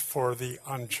just for the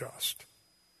unjust.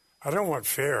 I don't want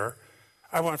fair.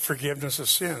 I want forgiveness of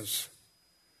sins.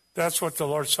 That's what the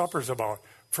Lord's Supper is about.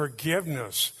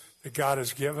 Forgiveness that God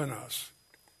has given us.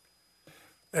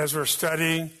 As we're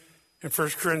studying in 1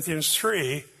 Corinthians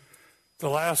 3, the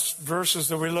last verses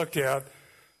that we looked at,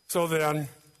 so then,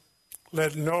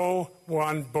 let no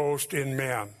one boast in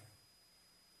man,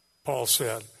 Paul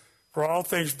said. For all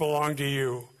things belong to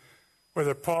you,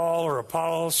 whether Paul or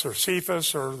Apollos or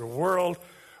Cephas or the world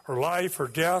or life or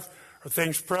death or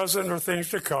things present or things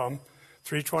to come,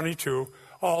 3:22,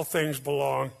 all things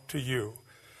belong to you.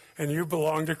 And you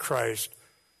belong to Christ.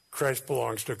 Christ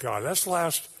belongs to God. That's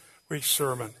last week's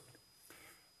sermon.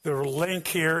 The link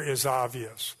here is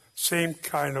obvious. Same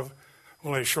kind of,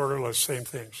 only shorter list, same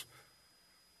things.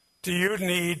 Do you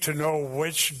need to know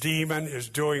which demon is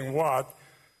doing what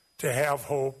to have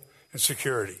hope and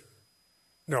security?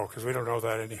 No, because we don't know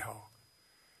that anyhow.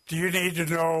 Do you need to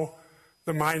know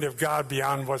the mind of God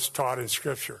beyond what's taught in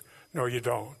Scripture? No, you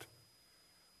don't.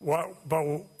 But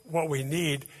what we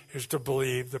need is to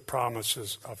believe the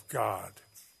promises of God.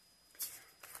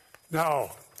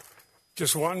 Now,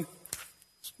 just one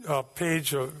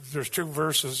page there's 2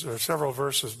 verses, or several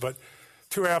verses, but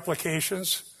 2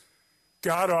 applications.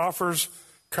 God offers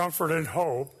comfort and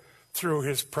hope through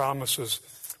his promises.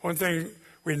 One thing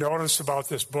we noticed about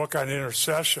this book on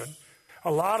intercession,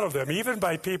 a lot of them, even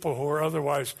by people who are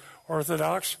otherwise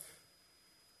orthodox,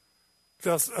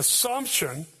 the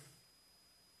assumption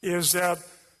is that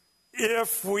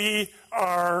if we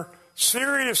are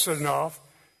serious enough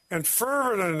and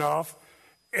fervent enough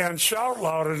and shout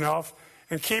loud enough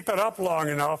and keep it up long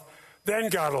enough, then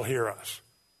God will hear us.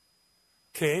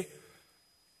 Okay?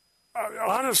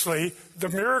 Honestly, the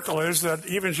miracle is that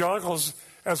evangelicals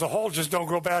as a whole just don't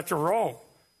go back to Rome.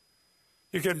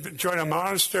 You can join a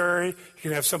monastery, you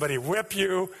can have somebody whip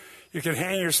you, you can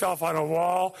hang yourself on a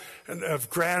wall of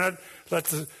granite,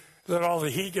 let all the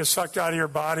heat get sucked out of your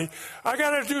body. I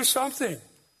got to do something.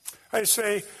 I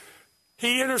say,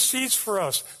 he intercedes for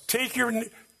us. Take your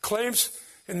claims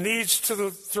and needs to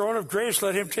the throne of grace.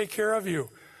 Let him take care of you.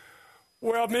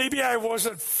 Well, maybe I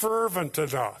wasn't fervent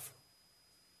enough.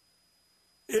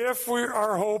 If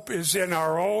our hope is in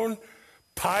our own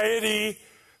piety,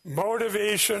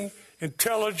 motivation,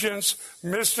 intelligence,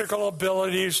 mystical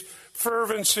abilities,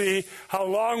 fervency, how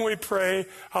long we pray,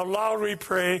 how loud we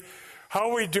pray,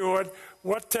 how we do it,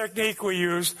 what technique we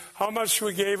use, how much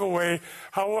we gave away,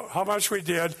 how much we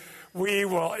did, we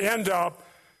will end up,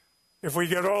 if we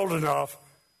get old enough,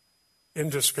 in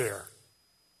despair.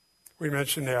 We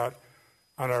mentioned that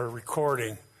on our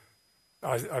recording,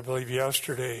 I believe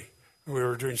yesterday. We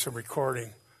were doing some recording.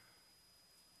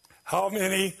 How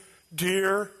many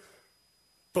dear,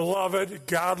 beloved,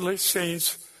 godly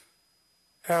saints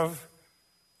have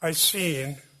I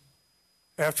seen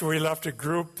after we left a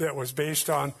group that was based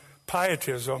on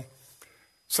pietism?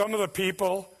 Some of the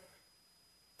people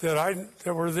that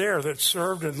were there that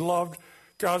served and loved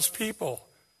God's people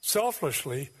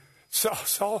selflessly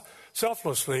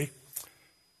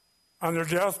on their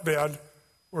deathbed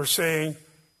were saying,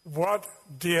 "What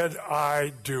did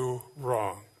I do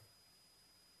wrong?"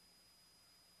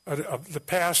 The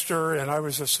pastor and I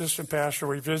was assistant pastor.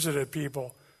 We visited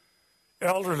people,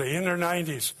 elderly, in their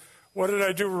 90s. What did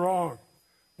I do wrong?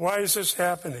 Why is this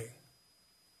happening?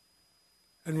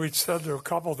 And we said to a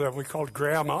couple of them, we called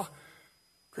Grandma,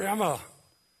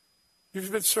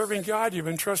 you've been serving God, you've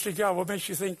been trusting God. What makes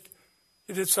you think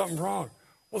you did something wrong?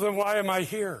 Well, then why am I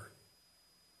here?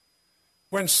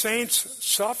 When saints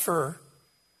suffer,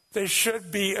 they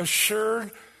should be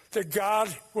assured that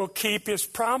God will keep his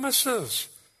promises.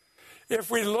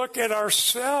 If we look at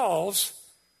ourselves,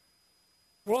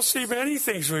 we'll see many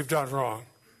things we've done wrong.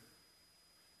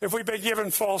 If we've been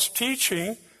given false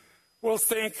teaching, we'll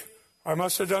think, I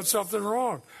must have done something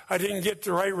wrong. I didn't get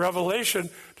the right revelation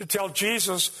to tell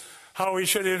Jesus how he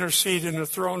should intercede in the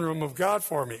throne room of God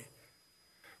for me.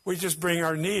 We just bring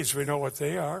our needs. We know what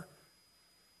they are.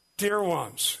 Dear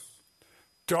ones,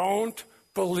 don't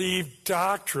believe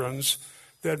doctrines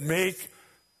that make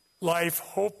life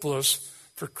hopeless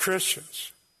for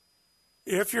Christians.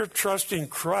 If you're trusting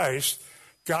Christ,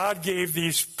 God gave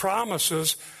these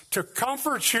promises to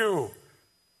comfort you.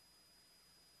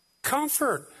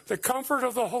 Comfort, the comfort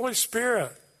of the Holy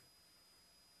Spirit.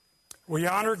 We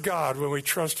honor God when we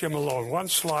trust him alone. One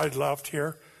slide left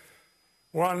here.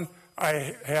 One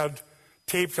I had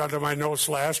taped onto my notes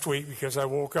last week because I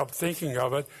woke up thinking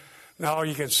of it. Now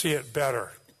you can see it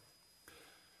better.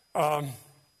 Honoring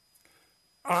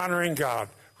God.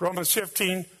 Romans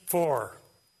 15:4.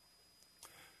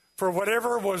 For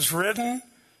whatever was written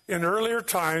in earlier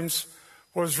times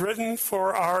was written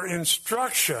for our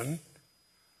instruction,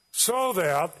 so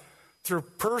that through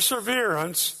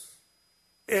perseverance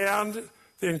and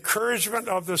the encouragement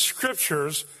of the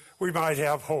Scriptures, we might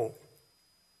have hope.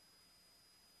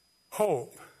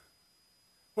 Hope.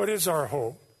 What is our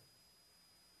hope?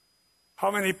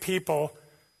 How many people,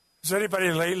 has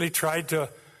anybody lately tried to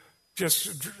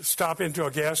just stop into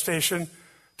a gas station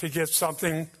to get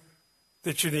something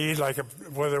that you need, like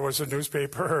whether it was a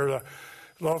newspaper or a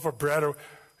loaf of bread?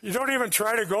 You don't even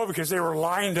try to go because they were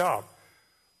lined up.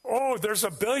 Oh, there's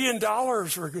 $1 billion.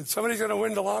 Somebody's going to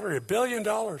win the lottery, $1 billion.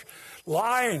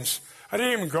 Lines. I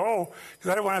didn't even go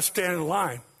because I didn't want to stand in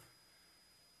line.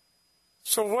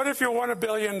 So what if you won $1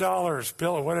 billion,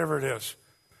 Bill, whatever it is?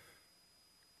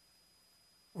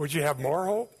 Would you have more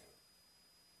hope?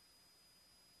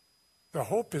 The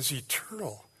hope is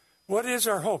eternal. What is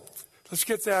our hope? Let's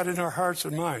get that in our hearts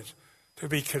and minds. To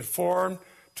be conformed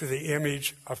to the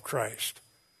image of Christ.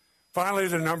 Finally,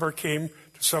 the number came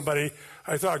to somebody.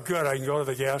 I thought, good, I can go to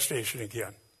the gas station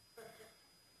again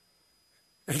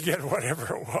and get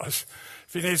whatever it was.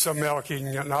 If you need some milk,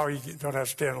 now you don't have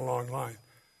to stand in a long line.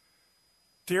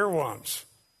 Dear ones,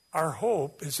 our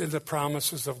hope is in the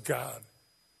promises of God,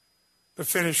 the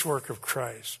finished work of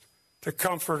Christ, the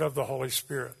comfort of the Holy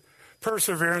Spirit,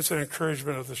 perseverance and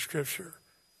encouragement of the Scripture.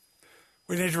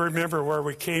 We need to remember where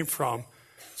we came from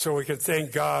so we can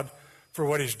thank God for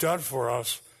what He's done for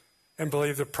us and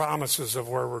believe the promises of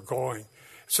where we're going. It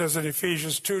says in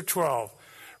Ephesians 2:12,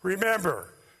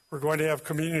 remember, we're going to have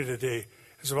communion today.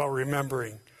 It's about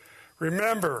remembering.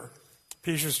 Remember,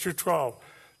 Ephesians 2:12,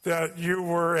 that you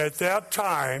were at that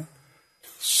time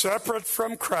separate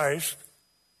from Christ,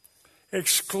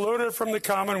 excluded from the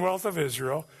commonwealth of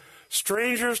Israel,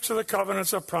 strangers to the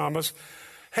covenants of promise,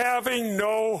 having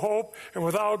no hope and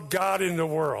without God in the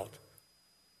world.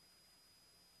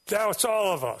 That's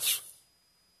all of us.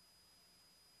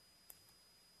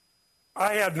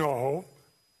 I had no hope.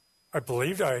 I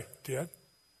believed I did.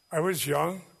 I was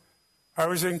young. I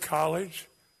was in college.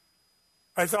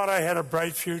 I thought I had a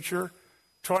bright future.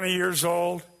 20 years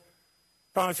old.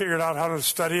 Finally figured out how to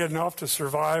study enough to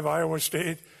survive Iowa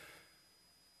State.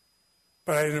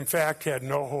 But I, in fact, had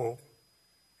no hope.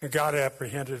 And God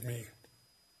apprehended me.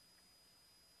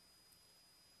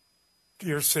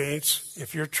 Dear saints,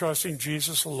 if you're trusting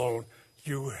Jesus alone,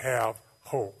 you have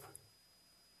hope.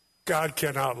 God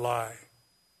cannot lie.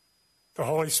 The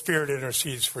Holy Spirit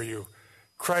intercedes for you.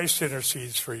 Christ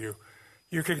intercedes for you.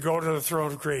 You can go to the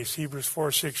throne of grace, Hebrews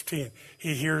 4:16.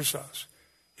 He hears us.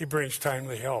 He brings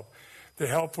timely help. The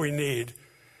help we need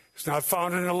is not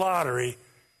found in the lottery.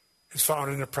 It's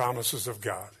found in the promises of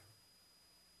God.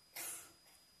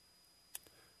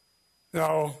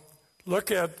 Now, look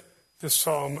at this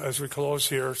psalm as we close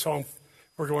here.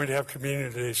 We're going to have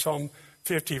communion today. Psalm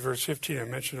 50, verse 15. I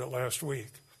mentioned it last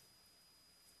week.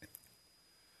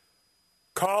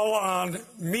 Call on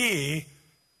me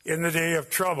in the day of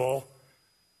trouble.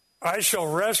 I shall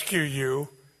rescue you,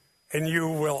 and you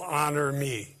will honor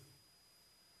me.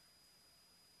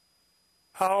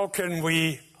 How can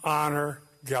we honor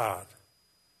God?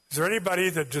 Is there anybody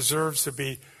that deserves to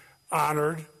be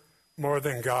honored more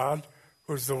than God,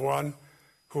 who's the one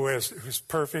who's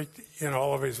perfect in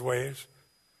all of his ways?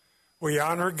 We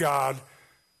honor God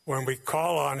when we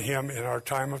call on him in our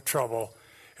time of trouble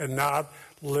and not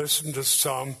listen to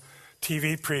some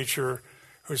TV preacher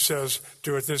who says,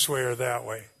 do it this way or that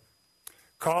way.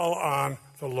 Call on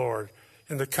the Lord.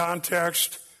 In the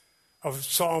context of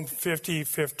Psalm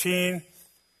 50:15,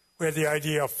 we had the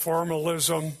idea of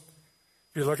formalism.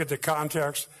 If you look at the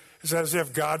context, it's as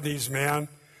if God needs man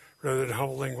rather than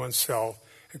humbling oneself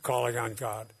and calling on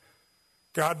God.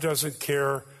 God doesn't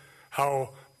care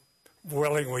how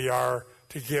willing we are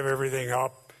to give everything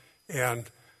up and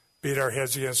beat our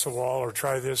heads against the wall or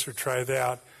try this or try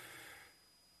that.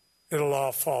 It'll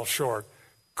all fall short.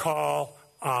 Call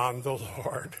on the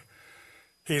Lord.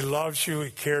 He loves you.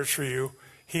 He cares for you.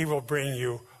 He will bring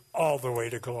you all the way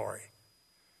to glory.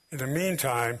 In the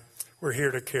meantime, we're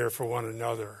here to care for one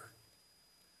another.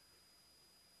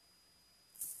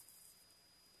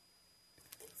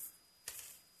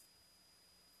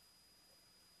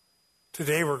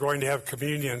 Today we're going to have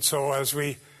communion. So as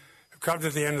we have come to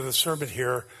the end of the sermon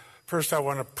here, first I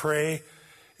want to pray.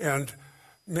 And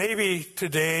maybe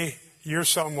today you're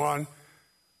someone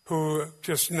who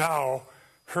just now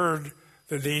heard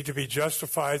the need to be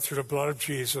justified through the blood of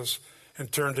Jesus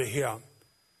and turn to him.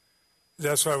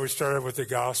 That's why we started with the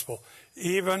gospel.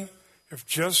 Even if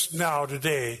just now,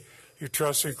 today, you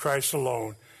trust in Christ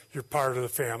alone, you're part of the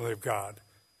family of God.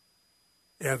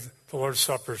 And the Lord's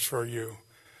Supper is for you.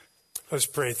 Let's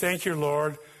pray. Thank you,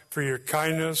 Lord, for your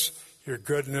kindness, your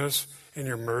goodness, and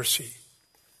your mercy.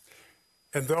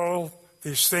 And though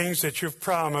these things that you've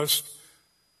promised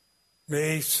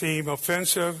may seem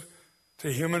offensive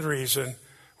to human reason,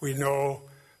 we know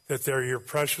that they're your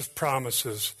precious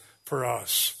promises for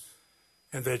us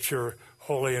and that you're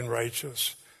holy and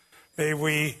righteous. May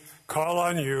we call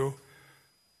on you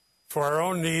for our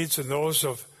own needs and those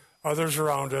of others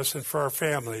around us and for our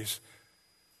families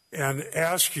and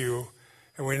ask you,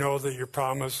 and we know that your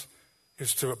promise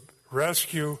is to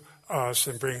rescue us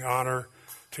and bring honor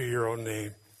to your own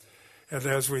name. And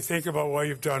as we think about what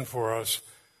you've done for us,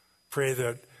 pray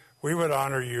that we would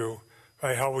honor you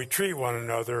by how we treat one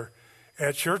another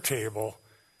at your table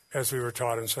as we were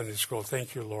taught in Sunday school.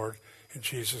 Thank you, Lord, in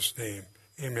Jesus' name.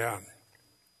 Amen.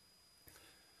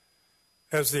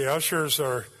 As the ushers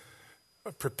are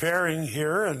preparing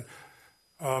here, and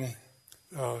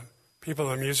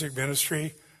people in the music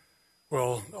ministry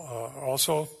will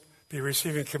also be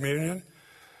receiving communion,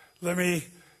 let me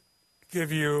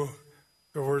give you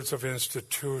the words of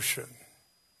institution.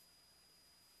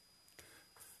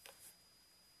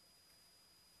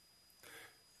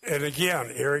 And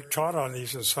again, Eric taught on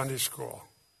these in Sunday school.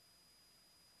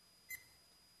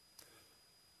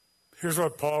 Here's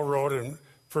what Paul wrote in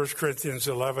 1 Corinthians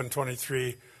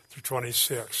 11:23 through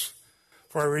 26.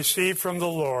 For I received from the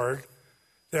Lord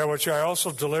that which I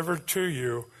also delivered to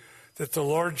you, that the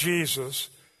Lord Jesus,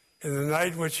 in the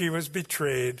night in which he was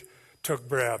betrayed, took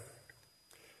bread.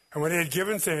 And when he had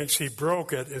given thanks, he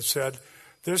broke it and said,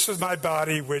 "This is my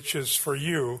body, which is for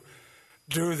you.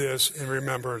 Do this in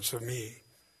remembrance of me."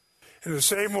 In the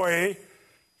same way,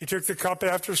 he took the cup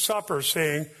after supper,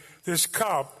 saying, "This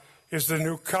cup is the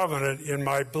new covenant in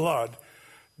my blood.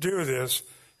 Do this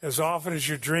as often as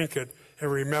you drink it in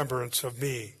remembrance of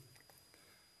me.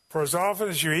 For as often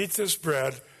as you eat this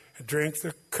bread and drink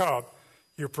the cup,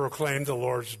 you proclaim the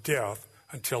Lord's death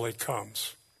until he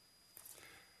comes."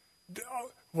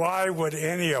 Why would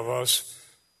any of us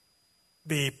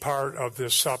be part of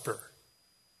this supper?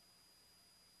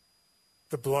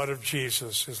 The blood of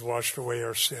Jesus has washed away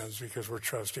our sins because we're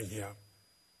trusting him.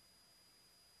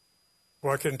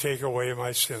 What can take away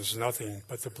my sins? Nothing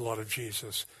but the blood of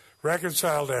Jesus.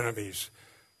 Reconciled enemies.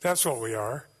 That's what we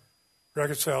are.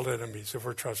 Reconciled enemies if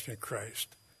we're trusting Christ.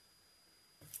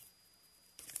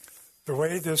 The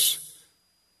way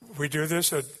we do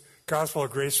this at Gospel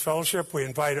of Grace Fellowship, we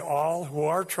invite all who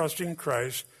are trusting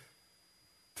Christ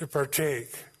to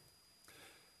partake.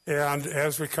 And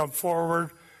as we come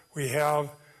forward, we have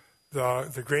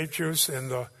the grape juice and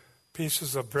the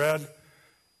pieces of bread,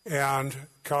 and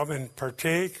come and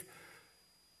partake.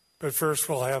 But first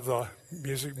we'll have the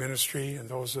music ministry, and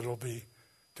those that will be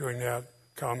doing that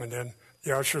come, and then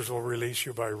the ushers will release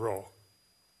you by row.